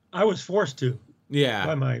was forced to.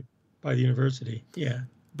 Yeah. By the university. Yeah.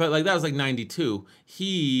 But like that was like 92.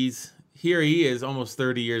 He is almost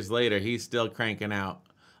 30 years later. He's still cranking out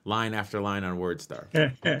line after line on WordStar.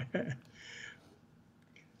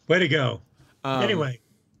 Way to go. Anyway.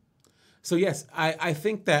 So yes, I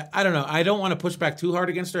think that, I don't know, I don't want to push back too hard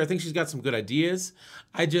against her. I think she's got some good ideas.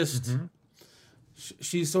 I just,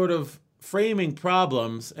 she's sort of framing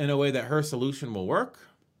problems in a way that her solution will work.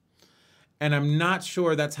 And I'm not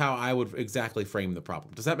sure that's how I would exactly frame the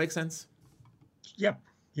problem. Does that make sense? Yep.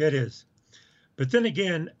 Yeah, it is. But then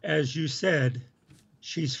again, as you said,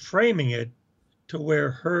 she's framing it to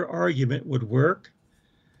where her argument would work.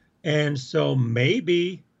 And so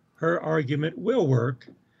maybe her argument will work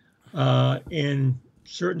in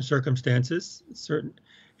certain circumstances,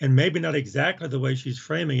 and maybe not exactly the way she's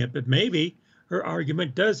framing it, but maybe her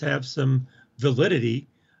argument does have some validity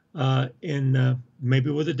in maybe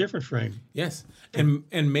with a different frame. Yes. And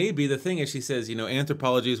maybe the thing is, she says,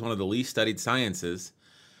 anthropology is one of the least studied sciences.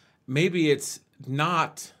 Maybe it's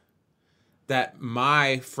not that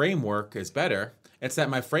my framework is better. It's that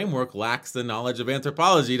my framework lacks the knowledge of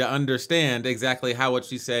anthropology to understand exactly how what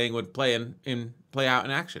she's saying would play out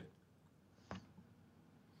in action.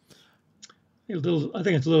 I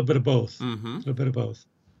think it's a little bit of both. Mm-hmm. A little bit of both.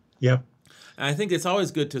 Yep. And I think it's always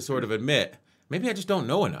good to sort of admit, maybe I just don't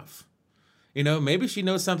know enough. Maybe she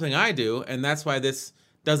knows something I do, and that's why this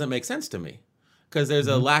doesn't make sense to me. Because there's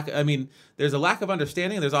a lack, there's a lack of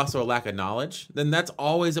understanding, there's also a lack of knowledge. Then that's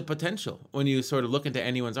always a potential when you sort of look into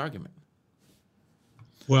anyone's argument.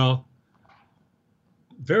 Well,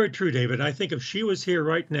 very true, David. I think if she was here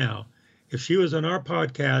right now, if she was on our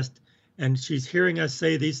podcast and she's hearing us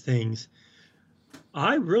say these things,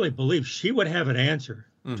 I really believe she would have an answer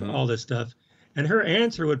to all this stuff. And her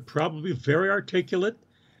answer would probably be very articulate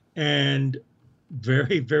and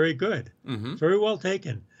very, very good, very well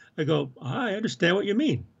taken. I go, I understand what you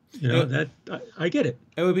mean. You know, that I get it.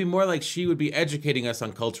 It would be more like she would be educating us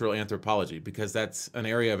on cultural anthropology, because that's an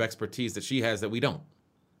area of expertise that she has that we don't.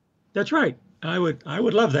 That's right. I would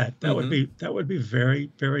love that. That would be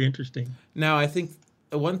very, very interesting. Now, I think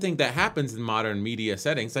one thing that happens in modern media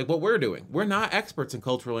settings, like what we're doing, we're not experts in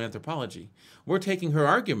cultural anthropology. We're taking her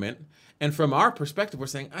argument, and from our perspective, we're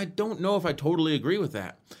saying, I don't know if I totally agree with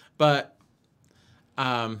that, but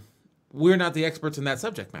we're not the experts in that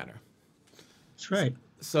subject matter. That's right.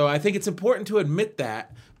 So I think it's important to admit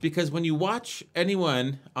that, because when you watch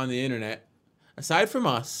anyone on the internet, aside from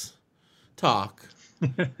us, talk,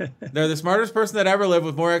 they're the smartest person that ever lived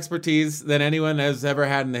with more expertise than anyone has ever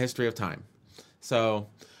had in the history of time. So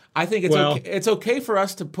I think it's okay for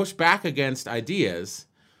us to push back against ideas,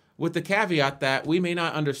 with the caveat that we may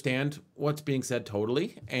not understand what's being said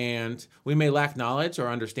totally, and we may lack knowledge or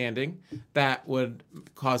understanding that would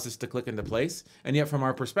cause us to click into place. And yet, from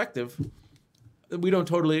our perspective, we don't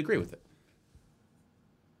totally agree with it.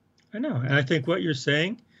 I know. And I think what you're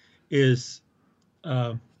saying is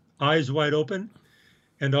eyes wide open,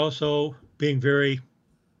 and also being very,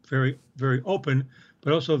 very, very open,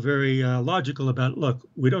 but also very logical about, look,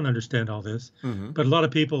 we don't understand all this. But a lot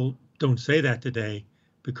of people don't say that today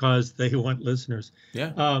because they want listeners.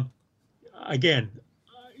 Yeah. Again,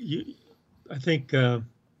 I think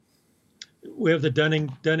we have the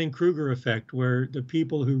Dunning-Kruger effect, where the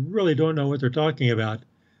people who really don't know what they're talking about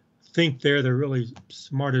think they're the really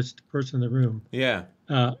smartest person in the room. Yeah.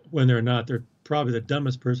 When they're not. They're probably the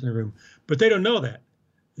dumbest person in the room. But they don't know that.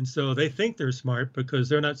 And so they think they're smart because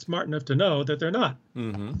they're not smart enough to know that they're not.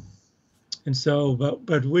 And so,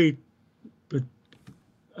 but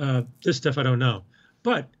this stuff I don't know.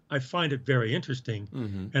 But I find it very interesting.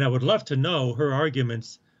 And I would love to know her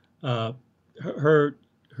arguments, her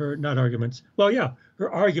not arguments. Well, yeah,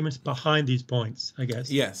 her arguments behind these points, I guess.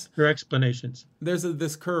 Yes. Her explanations. There's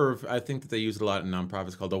this curve, I think, that they use a lot in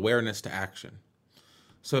nonprofits, called awareness to action.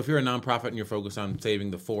 So if you're a nonprofit and you're focused on saving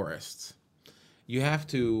the forests, you have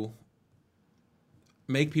to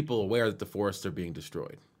make people aware that the forests are being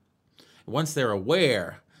destroyed. Once they're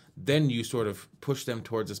aware, then you sort of push them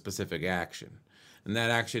towards a specific action. And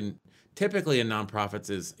that action, typically in nonprofits,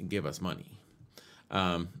 is give us money.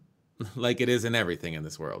 Like it is in everything in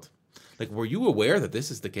this world. Like, were you aware that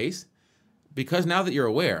this is the case? Because now that you're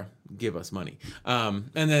aware, give us money.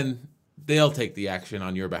 And then they'll take the action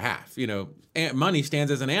on your behalf. You know, money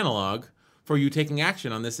stands as an analog for you taking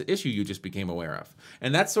action on this issue you just became aware of.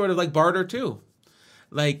 And that's sort of like barter too.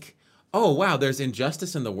 Like, oh, wow, there's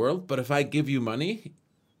injustice in the world, but if I give you money,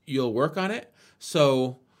 you'll work on it.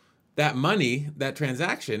 So that money, that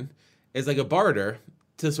transaction, is like a barter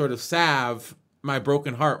to sort of salve my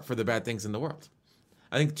broken heart for the bad things in the world.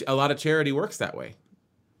 I think a lot of charity works that way.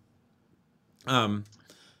 Well,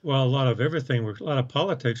 a lot of everything works. A lot of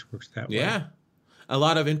politics works that way. Yeah. A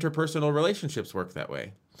lot of interpersonal relationships work that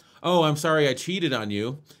way. Oh, I'm sorry I cheated on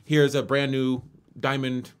you. Here's a brand new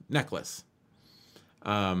diamond necklace.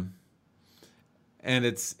 And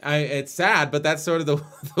it's sad, but that's sort of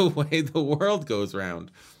the way the world goes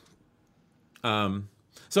round.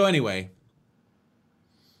 So anyway,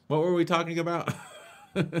 what were we talking about?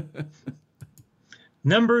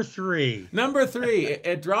 Number three.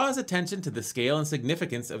 It draws attention to the scale and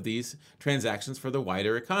significance of these transactions for the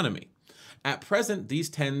wider economy. At present, these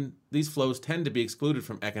flows tend to be excluded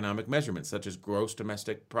from economic measurements, such as gross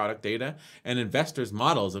domestic product data and investors'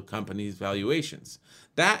 models of companies' valuations.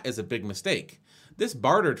 That is a big mistake. This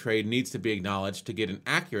barter trade needs to be acknowledged to get an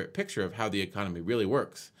accurate picture of how the economy really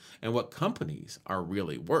works and what companies are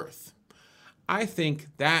really worth. I think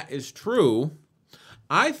that is true.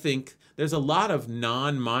 I think there's a lot of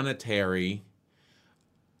non-monetary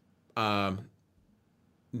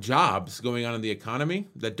jobs going on in the economy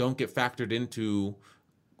that don't get factored into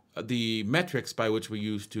the metrics by which we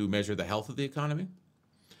use to measure the health of the economy.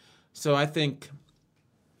 So I think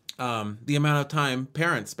the amount of time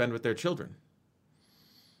parents spend with their children,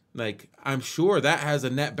 like, I'm sure that has a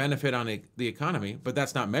net benefit on the economy, but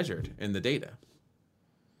that's not measured in the data.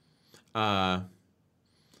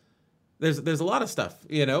 There's a lot of stuff,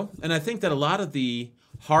 you know, and I think that a lot of the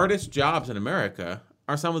hardest jobs in America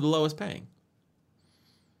are some of the lowest paying.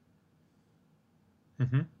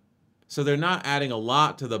 So they're not adding a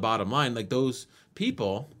lot to the bottom line. Like, those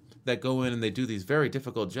people that go in and they do these very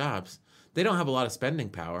difficult jobs, they don't have a lot of spending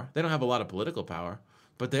power. They don't have a lot of political power,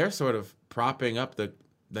 but they're sort of propping up the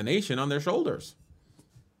nation on their shoulders.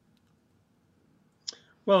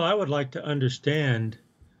 Well, I would like to understand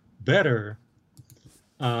better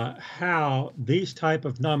how these type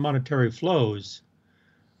of non-monetary flows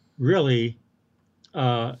really,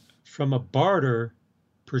 from a barter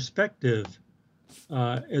perspective,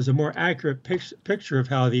 is a more accurate picture of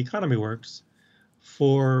how the economy works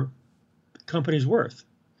for companies' worth.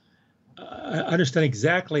 I understand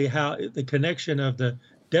exactly how the connection of the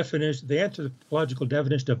definition, the anthropological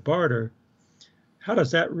definition of barter, how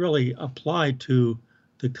does that really apply to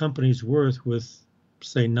the company's worth with,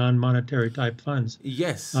 say, non-monetary type funds?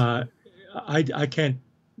 Yes. I can't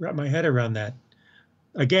wrap my head around that.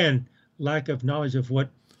 Again, lack of knowledge of what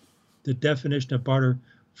the definition of barter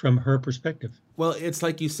from her perspective. Well, it's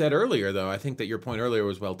like you said earlier, though. I think that your point earlier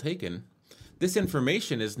was well taken. This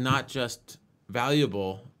information is not just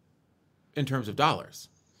valuable in terms of dollars.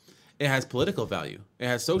 It has political value. It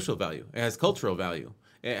has social value. It has cultural value.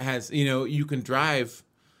 It has, you can drive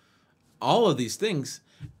all of these things,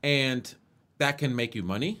 and that can make you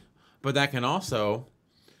money, but that can also,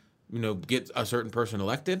 get a certain person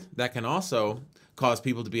elected. That can also cause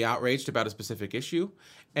people to be outraged about a specific issue.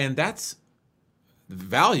 And that's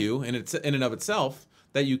value in and of itself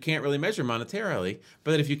that you can't really measure monetarily.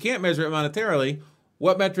 But if you can't measure it monetarily,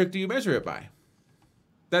 what metric do you measure it by?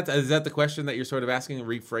 Is that the question that you're sort of asking,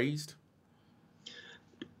 rephrased?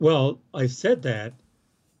 Well, I said that,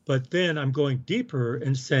 but then I'm going deeper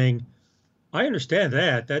and saying, I understand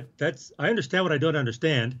that's I understand what I don't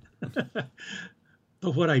understand.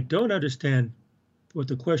 But what I don't understand, what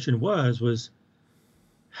the question was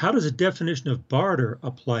how does the definition of barter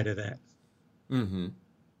apply to that? Mm-hmm.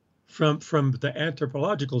 From the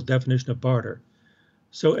anthropological definition of barter.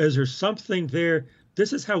 So is there something there?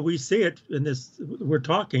 This is how we see it in this, we're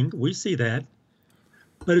talking, we see that.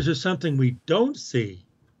 But is there something we don't see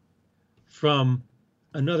from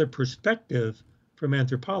another perspective from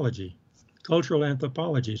anthropology, cultural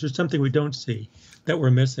anthropology? Is there something we don't see that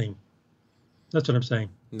we're missing? That's what I'm saying.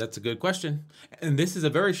 That's a good question. And this is a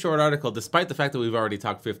very short article, despite the fact that we've already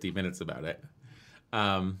talked 50 minutes about it.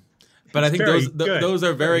 But I think those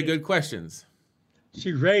are very good questions.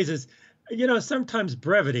 She raises, sometimes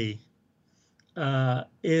brevity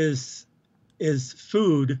is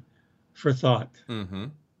food for thought. Mm-hmm.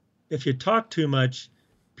 If you talk too much,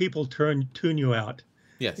 people tune you out.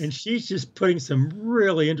 Yes. And she's just putting some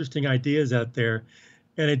really interesting ideas out there,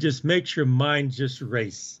 and it just makes your mind just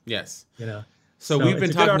race. Yes. So we've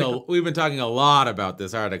been talking a lot about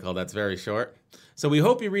this article that's very short. So we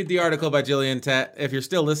hope you read the article by Gillian Tett if you're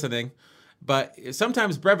still listening. But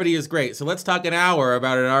sometimes brevity is great. So let's talk an hour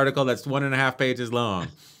about an article that's 1.5 pages long.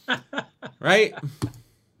 Right?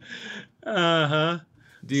 Uh-huh.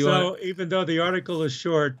 Even though the article is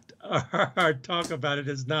short, our talk about it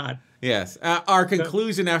is not. Yes. Our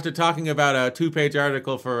conclusion after talking about a 2-page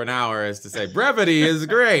article for an hour is to say brevity is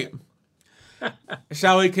great.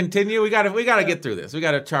 Shall we continue? We gotta get through this. We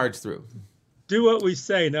gotta charge through. Do what we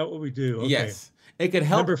say, not what we do. Okay. Yes. It could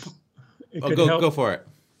help. Go for it.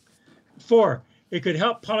 4, it could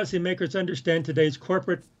help policymakers understand today's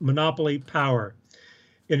corporate monopoly power.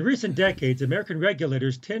 In recent decades, American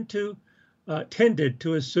regulators tended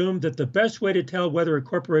to assume that the best way to tell whether a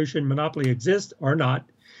corporation monopoly exists or not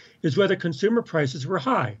is whether consumer prices were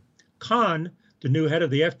high. Khan, the new head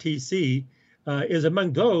of the FTC, is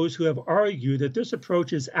among those who have argued that this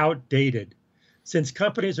approach is outdated, since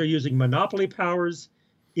companies are using monopoly powers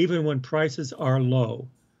even when prices are low.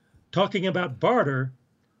 Talking about barter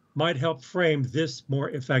might help frame this more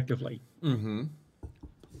effectively. Mm-hmm.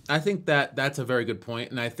 I think that's a very good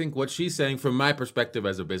point. And I think what she's saying from my perspective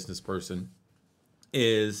as a business person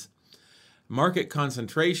is market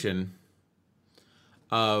concentration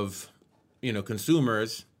of,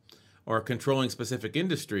 consumers or controlling specific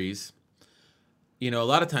industries. A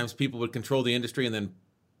lot of times people would control the industry and then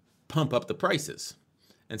pump up the prices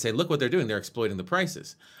and say, look what they're doing. They're exploiting the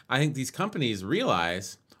prices. I think these companies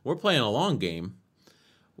realize we're playing a long game.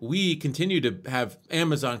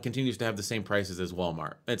 Amazon continues to have the same prices as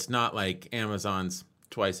Walmart. It's not like Amazon's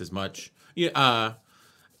twice as much. That's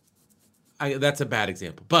a bad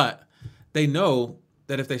example. But they know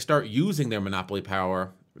that if they start using their monopoly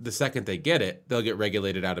power, the second they get it, they'll get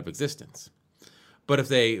regulated out of existence. But if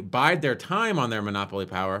they bide their time on their monopoly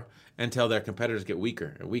power until their competitors get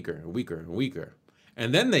weaker and weaker and weaker and weaker,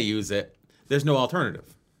 and then they use it, there's no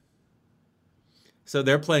alternative. So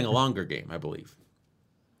they're playing a longer game, I believe.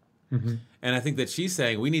 Mm-hmm. And I think that she's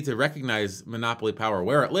saying we need to recognize monopoly power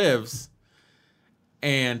where it lives,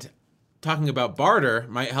 and talking about barter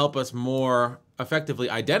might help us more effectively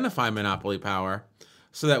identify monopoly power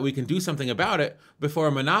so that we can do something about it before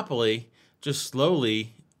a monopoly just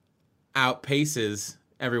slowly outpaces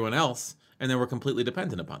everyone else, and then we're completely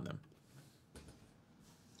dependent upon them.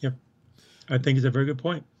 Yep. I think it's a very good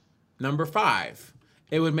point. Number 5,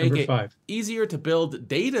 it would make it easier to build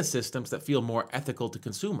data systems that feel more ethical to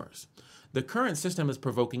consumers. The current system is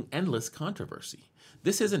provoking endless controversy.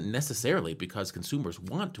 This isn't necessarily because consumers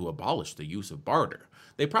want to abolish the use of barter.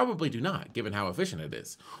 They probably do not, given how efficient it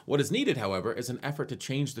is. What is needed, however, is an effort to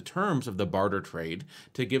change the terms of the barter trade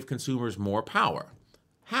to give consumers more power.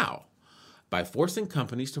 How? By forcing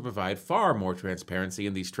companies to provide far more transparency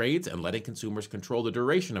in these trades and letting consumers control the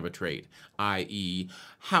duration of a trade, i.e.,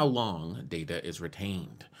 how long data is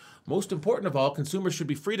retained. Most important of all, consumers should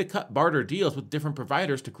be free to cut barter deals with different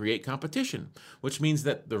providers to create competition, which means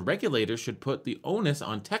that the regulators should put the onus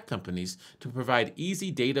on tech companies to provide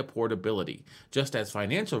easy data portability, just as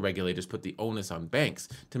financial regulators put the onus on banks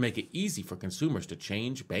to make it easy for consumers to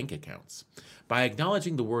change bank accounts. By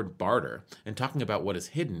acknowledging the word barter and talking about what is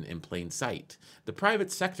hidden in plain sight, the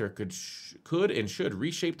private sector could and should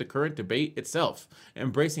reshape the current debate itself,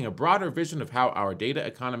 embracing a broader vision of how our data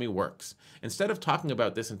economy works. Instead of talking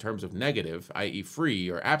about this in terms of negative, i.e. free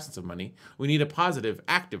or absence of money, we need a positive,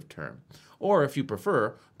 active term. Or, if you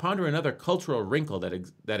prefer, ponder another cultural wrinkle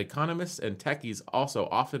that economists and techies also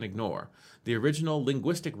often ignore, the original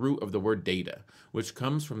linguistic root of the word data, which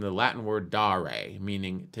comes from the Latin word dare,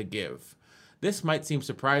 meaning to give. This might seem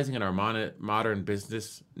surprising in our modern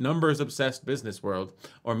business, numbers-obsessed business world,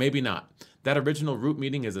 or maybe not. That original root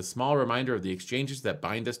meaning is a small reminder of the exchanges that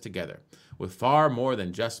bind us together, with far more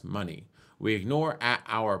than just money. We ignore at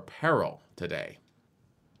our peril today.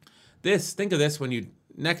 Think of this when you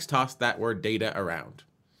next toss that word data around.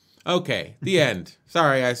 Okay, the end.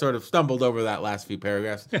 Sorry, I sort of stumbled over that last few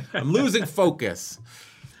paragraphs. I'm losing focus.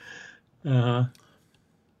 Okay,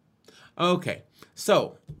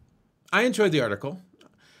 so I enjoyed the article.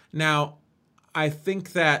 Now, I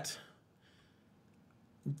think that...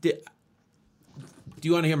 Do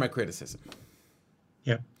you want to hear my criticism?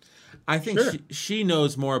 Yeah. I think sure. she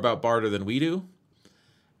knows more about barter than we do,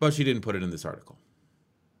 but she didn't put it in this article.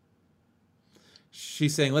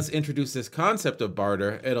 She's saying, let's introduce this concept of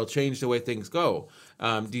barter. It'll change the way things go.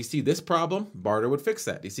 Do you see this problem? Barter would fix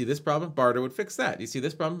that. Do you see this problem? Barter would fix that. Do you see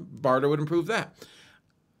this problem? Barter would improve that.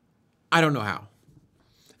 I don't know how.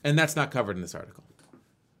 And that's not covered in this article.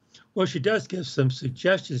 Well, she does give some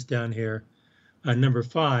suggestions down here on number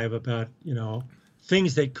 5 about,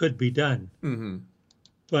 things that could be done. Mm-hmm.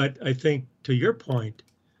 But I think, to your point,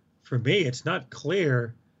 for me, it's not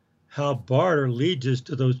clear how barter leads us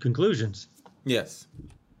to those conclusions. Yes.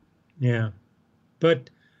 Yeah. But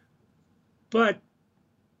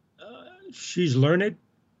she's learned,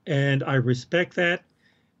 and I respect that.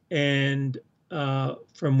 And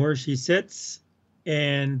from where she sits,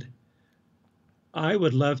 and I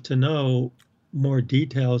would love to know more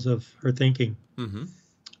details of her thinking. Mm-hmm.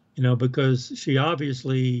 Because she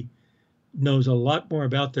obviously knows a lot more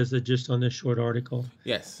about this than just on this short article.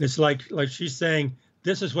 Yes. It's like she's saying,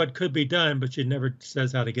 this is what could be done, but she never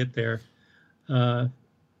says how to get there.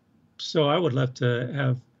 So I would love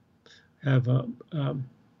to have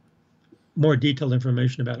more detailed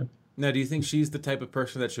information about it. Now, do you think she's the type of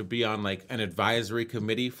person that should be on like an advisory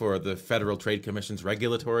committee for the Federal Trade Commission's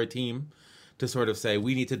regulatory team to sort of say,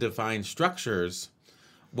 we need to define structures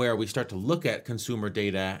where we start to look at consumer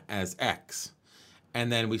data as X, and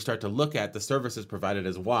then we start to look at the services provided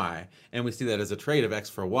as Y, and we see that as a trade of X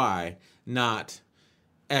for Y, not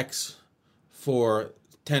X for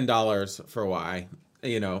 $10 for Y,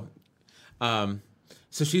 So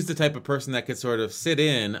she's the type of person that could sort of sit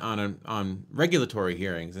in on regulatory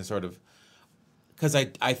hearings and sort of, because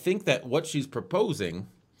I think that what she's proposing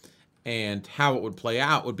and how it would play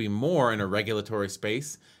out would be more in a regulatory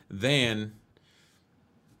space than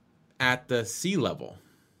at the C level.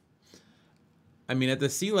 I mean, at the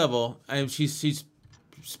C level, she's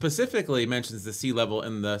specifically mentions the C level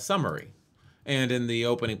in the summary and in the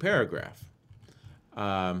opening paragraph.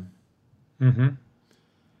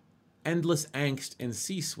 Endless angst in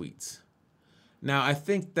C-suites. Now, I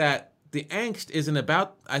think that the angst isn't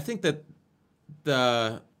about... I think that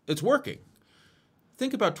it's working.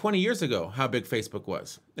 Think about 20 years ago, how big Facebook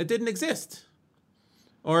was. It didn't exist.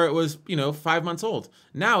 Or it was, 5 months old.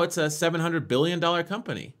 Now it's a $700 billion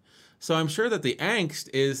company. So I'm sure that the angst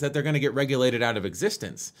is that they're going to get regulated out of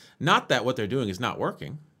existence. Not that what they're doing is not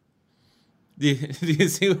working. Do you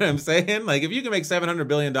see what I'm saying? Like, if you can make $700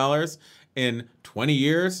 billion in 20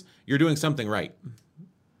 years, you're doing something right.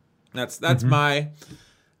 That's my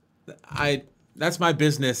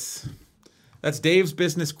business. That's Dave's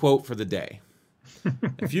business quote for the day.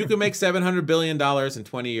 If you can make $700 billion in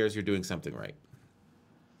 20 years, you're doing something right.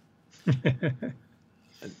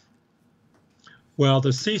 Well,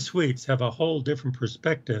 the C-suites have a whole different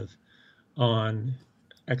perspective on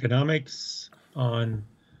economics, on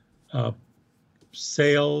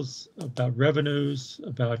sales, about revenues,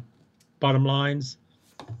 about bottom lines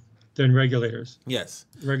than regulators, Yes.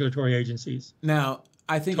 regulatory agencies. Now,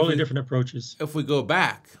 I think Totally different approaches. if we go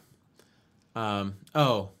back,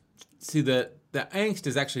 see, the angst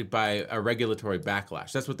is actually by a regulatory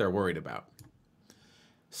backlash. That's what they're worried about.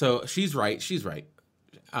 So she's right. She's right.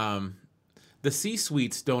 The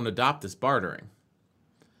C-suites don't adopt this bartering.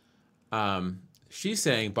 She's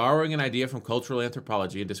saying borrowing an idea from cultural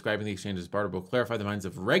anthropology and describing the exchange as barter will clarify the minds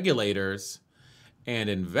of regulators and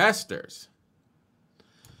investors.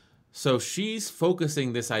 So she's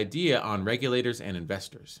focusing this idea on regulators and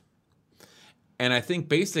investors. And I think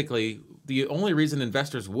basically the only reason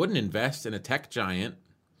investors wouldn't invest in a tech giant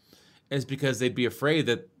is because they'd be afraid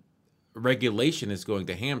that regulation is going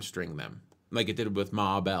to hamstring them, like it did with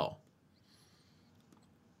Ma Bell.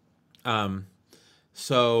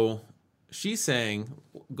 So she's saying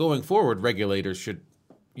going forward, regulators should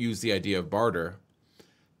use the idea of barter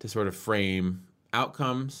to sort of frame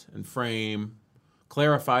outcomes and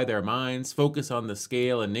clarify their minds, focus on the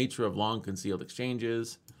scale and nature of long concealed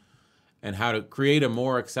exchanges, and how to create a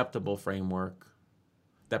more acceptable framework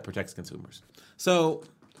that protects consumers. So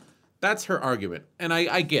that's her argument, and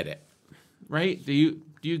I get it, right? Do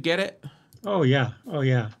you get it? Oh yeah, oh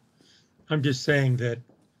yeah. I'm just saying that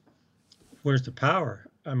where's the power?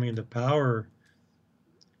 I mean, the power.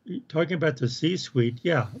 Talking about the C-suite,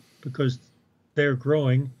 yeah, because they're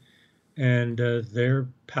growing, and their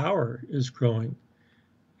power is growing,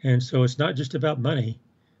 and so it's not just about money;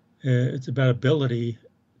 it's about ability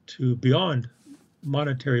to beyond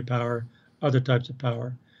monetary power, other types of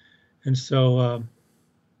power. And so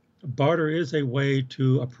barter is a way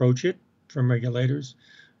to approach it from regulators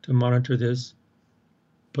to monitor this,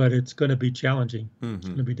 but it's going to be challenging. Mm-hmm. It's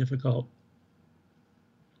going to be difficult.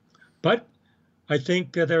 But I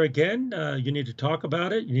think there again, you need to talk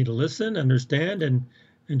about it. You need to listen, understand, and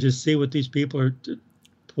just see what these people are,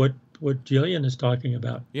 what Jillian is talking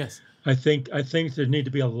about. Yes. I think there need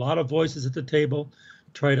to be a lot of voices at the table.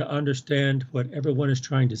 Try to understand what everyone is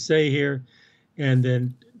trying to say here, and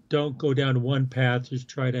then don't go down one path. Just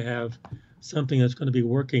try to have something that's going to be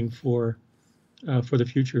working for the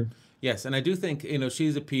future. Yes, and I do think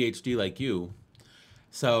she's a PhD like you,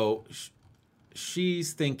 so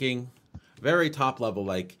she's thinking very top level.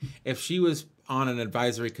 Like if she was on an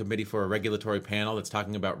advisory committee for a regulatory panel that's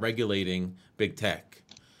talking about regulating big tech,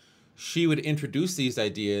 she would introduce these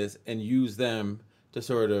ideas and use them to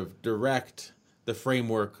sort of direct the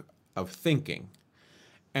framework of thinking.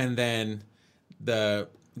 And then the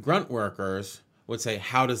grunt workers would say,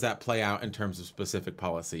 how does that play out in terms of specific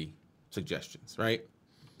policy suggestions, right?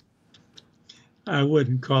 I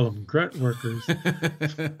wouldn't call them grunt workers.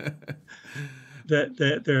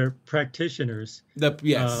 that they're practitioners.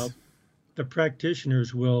 Yes. The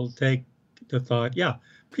practitioners will take the thought,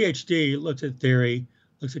 PhD looks at theory,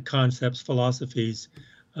 looks at concepts, philosophies,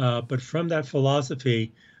 but from that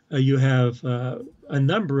philosophy, you have a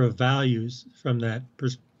number of values from that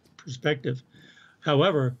perspective.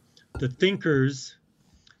 However, the thinkers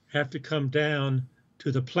have to come down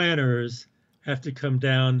to the planners, have to come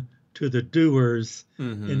down to the doers.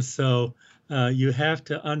 Mm-hmm. And so you have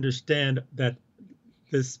to understand that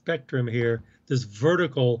this spectrum here, this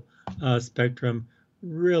vertical spectrum,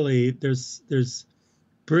 really there's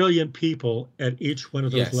brilliant people at each one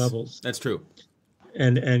of those levels. That's true.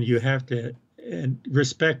 And you have to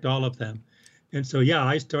respect all of them. And so,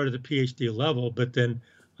 I started at the PhD level, but then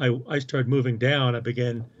I started moving down. I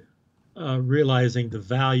began realizing the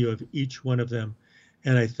value of each one of them.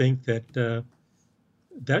 And I think that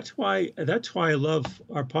that's why I love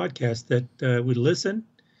our podcast, that we listen,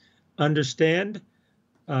 understand,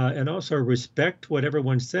 and also respect what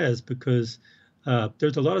everyone says, because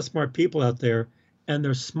there's a lot of smart people out there, and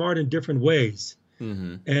they're smart in different ways.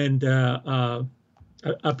 Mm-hmm. And a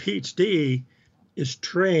PhD is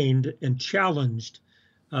trained and challenged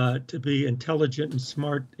to be intelligent and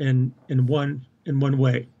smart in one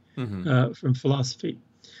way, mm-hmm. From philosophy.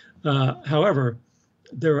 However,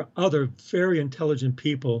 there are other very intelligent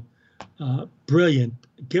people, brilliant,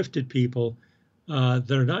 gifted people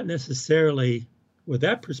that are not necessarily with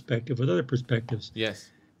that perspective, with other perspectives. Yes.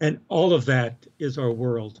 And all of that is our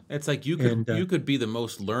world. It's like you could be the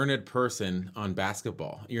most learned person on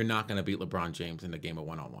basketball. You're not going to beat LeBron James in a game of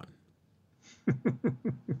one-on-one.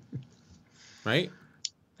 Right?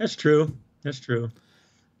 That's true. That's true.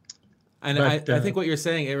 And But I think what you're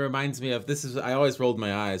saying, it reminds me of, this is, I always rolled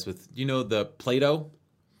my eyes with, the Plato,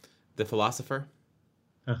 the philosopher?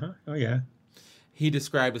 Oh yeah. He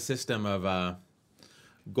described a system of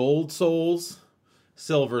gold souls,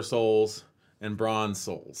 silver souls, and bronze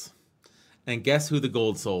souls. And guess who the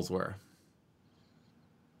gold souls were?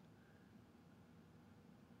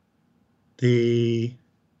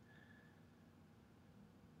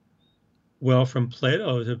 Well, from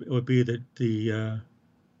Plato, it would be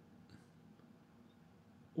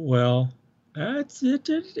well, that's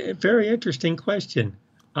a very interesting question.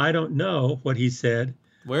 I don't know what he said.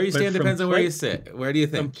 Where you stand depends on where you sit. Where do you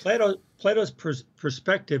think? From Plato's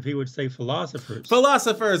perspective, he would say philosophers.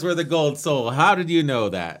 Philosophers were the gold soul. How did you know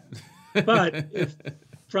that? But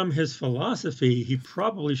from his philosophy, he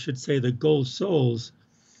probably should say the gold souls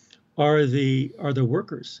are the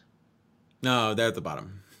workers. No, they're at the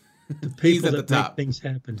bottom. The people He's at the top. Make things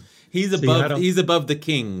happen. He's above. He's above the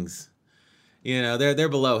kings. They're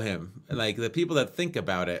below him. Like the people that think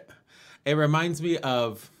about it. It reminds me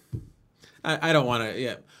of. I don't want to.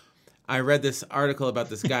 Yeah, I read this article about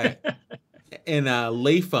this guy in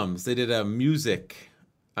Layfums. They did a music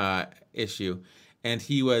issue, and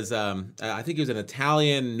he was. I think he was an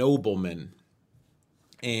Italian nobleman,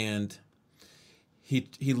 and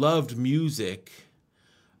he loved music,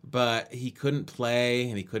 but he couldn't play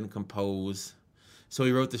and he couldn't compose. So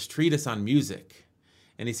he wrote this treatise on music.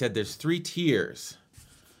 And he said there's 3 tiers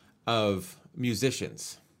of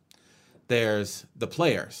musicians. There's the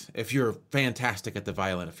players. If you're fantastic at the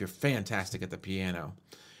violin, if you're fantastic at the piano,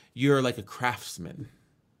 you're like a craftsman.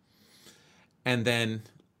 And then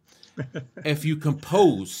if you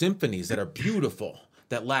compose symphonies that are beautiful,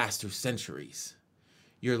 that last through centuries,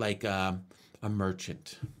 you're like a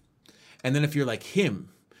merchant. And then if you're like him,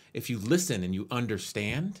 if you listen and you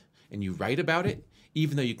understand and you write about it,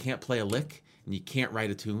 even though you can't play a lick and you can't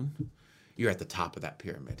write a tune, you're at the top of that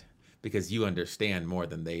pyramid because you understand more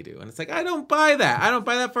than they do. And it's like, I don't buy that. I don't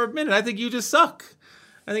buy that for a minute. I think you just suck.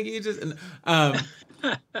 I think you just...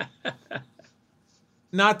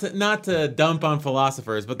 Not to dump on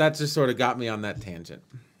philosophers, but that just sort of got me on that tangent.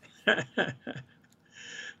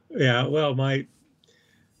 Yeah, well,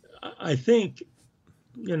 I think,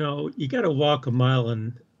 you got to walk a mile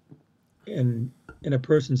in a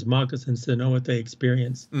person's moccasins to know what they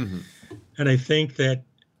experience. Mm-hmm. And I think that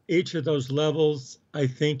each of those levels, I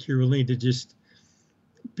think you really need to just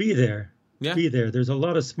be there. Yeah. Be there. There's a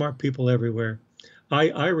lot of smart people everywhere.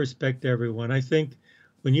 I respect everyone. I think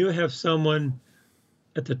when you have someone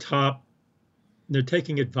at the top, they're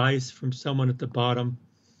taking advice from someone at the bottom,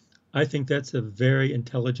 I think that's a very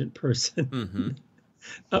intelligent person. Mm-hmm.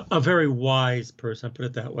 a very wise person, I'll put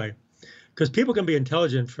it that way. Because people can be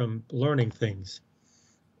intelligent from learning things.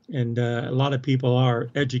 And a lot of people are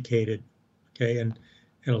educated, okay? And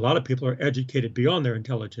a lot of people are educated beyond their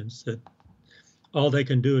intelligence, that all they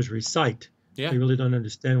can do is recite. Yeah. They really don't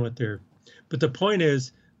understand what they're... But the point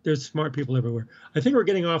is, there's smart people everywhere. I think we're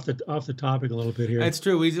getting off the topic a little bit here. That's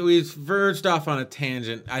true. We've verged off on a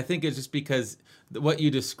tangent. I think it's just because what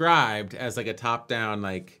you described as like a top-down,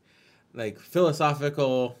 like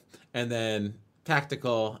philosophical, and then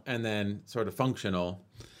tactical, and then sort of functional,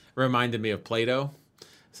 reminded me of Plato.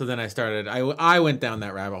 So then I went down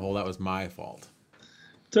that rabbit hole. That was my fault.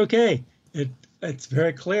 It's okay. It's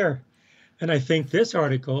very clear. And I think this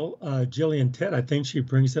article, Gillian Tett, I think she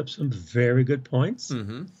brings up some very good points.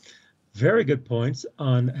 Mm-hmm. Very good points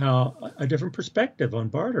on how a different perspective on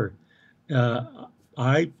barter.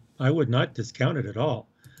 I would not discount it at all,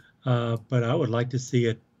 but I would like to see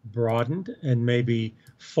it broadened and maybe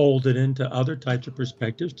folded into other types of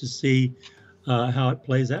perspectives to see how it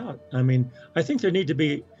plays out. I mean, I think there need to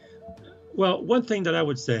be, well, one thing that I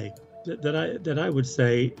would say that I would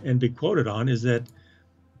say and be quoted on is that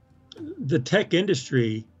the tech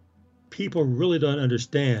industry, people really don't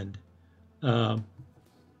understand it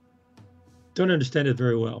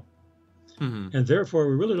very well. Mm-hmm. And therefore,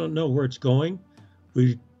 we really don't know where it's going.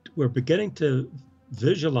 We're beginning to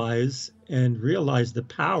visualize and realize the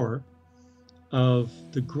power of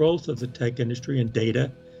the growth of the tech industry and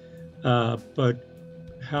data, but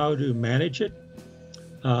how to manage it,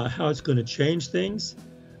 how it's going to change things,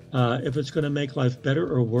 if it's going to make life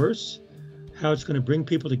better or worse, how it's going to bring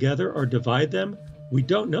people together or divide them, we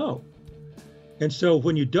don't know. And so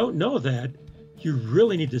when you don't know that, you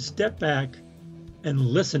really need to step back and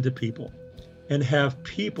listen to people and have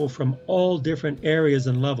people from all different areas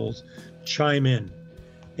and levels chime in.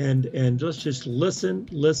 And let's just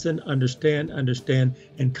listen, understand,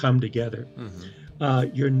 and come together.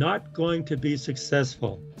 Mm-hmm. You're not going to be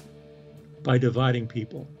successful by dividing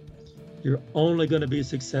people. You're only going to be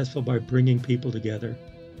successful by bringing people together.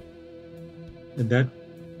 And that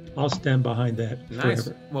I'll stand behind that Nice.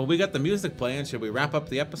 forever. Well, we got the music playing. Should we wrap up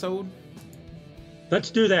the episode? Let's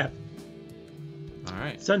do that. All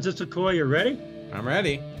right. Sons of Sequoia, you ready? I'm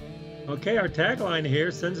ready. Okay, our tagline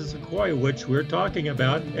here, Sons of Sequoia, which we're talking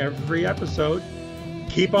about every episode.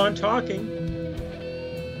 Keep on talking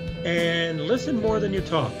and listen more than you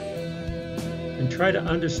talk. And try to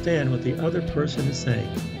understand what the other person is saying.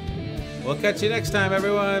 We'll catch you next time,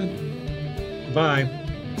 everyone. Bye.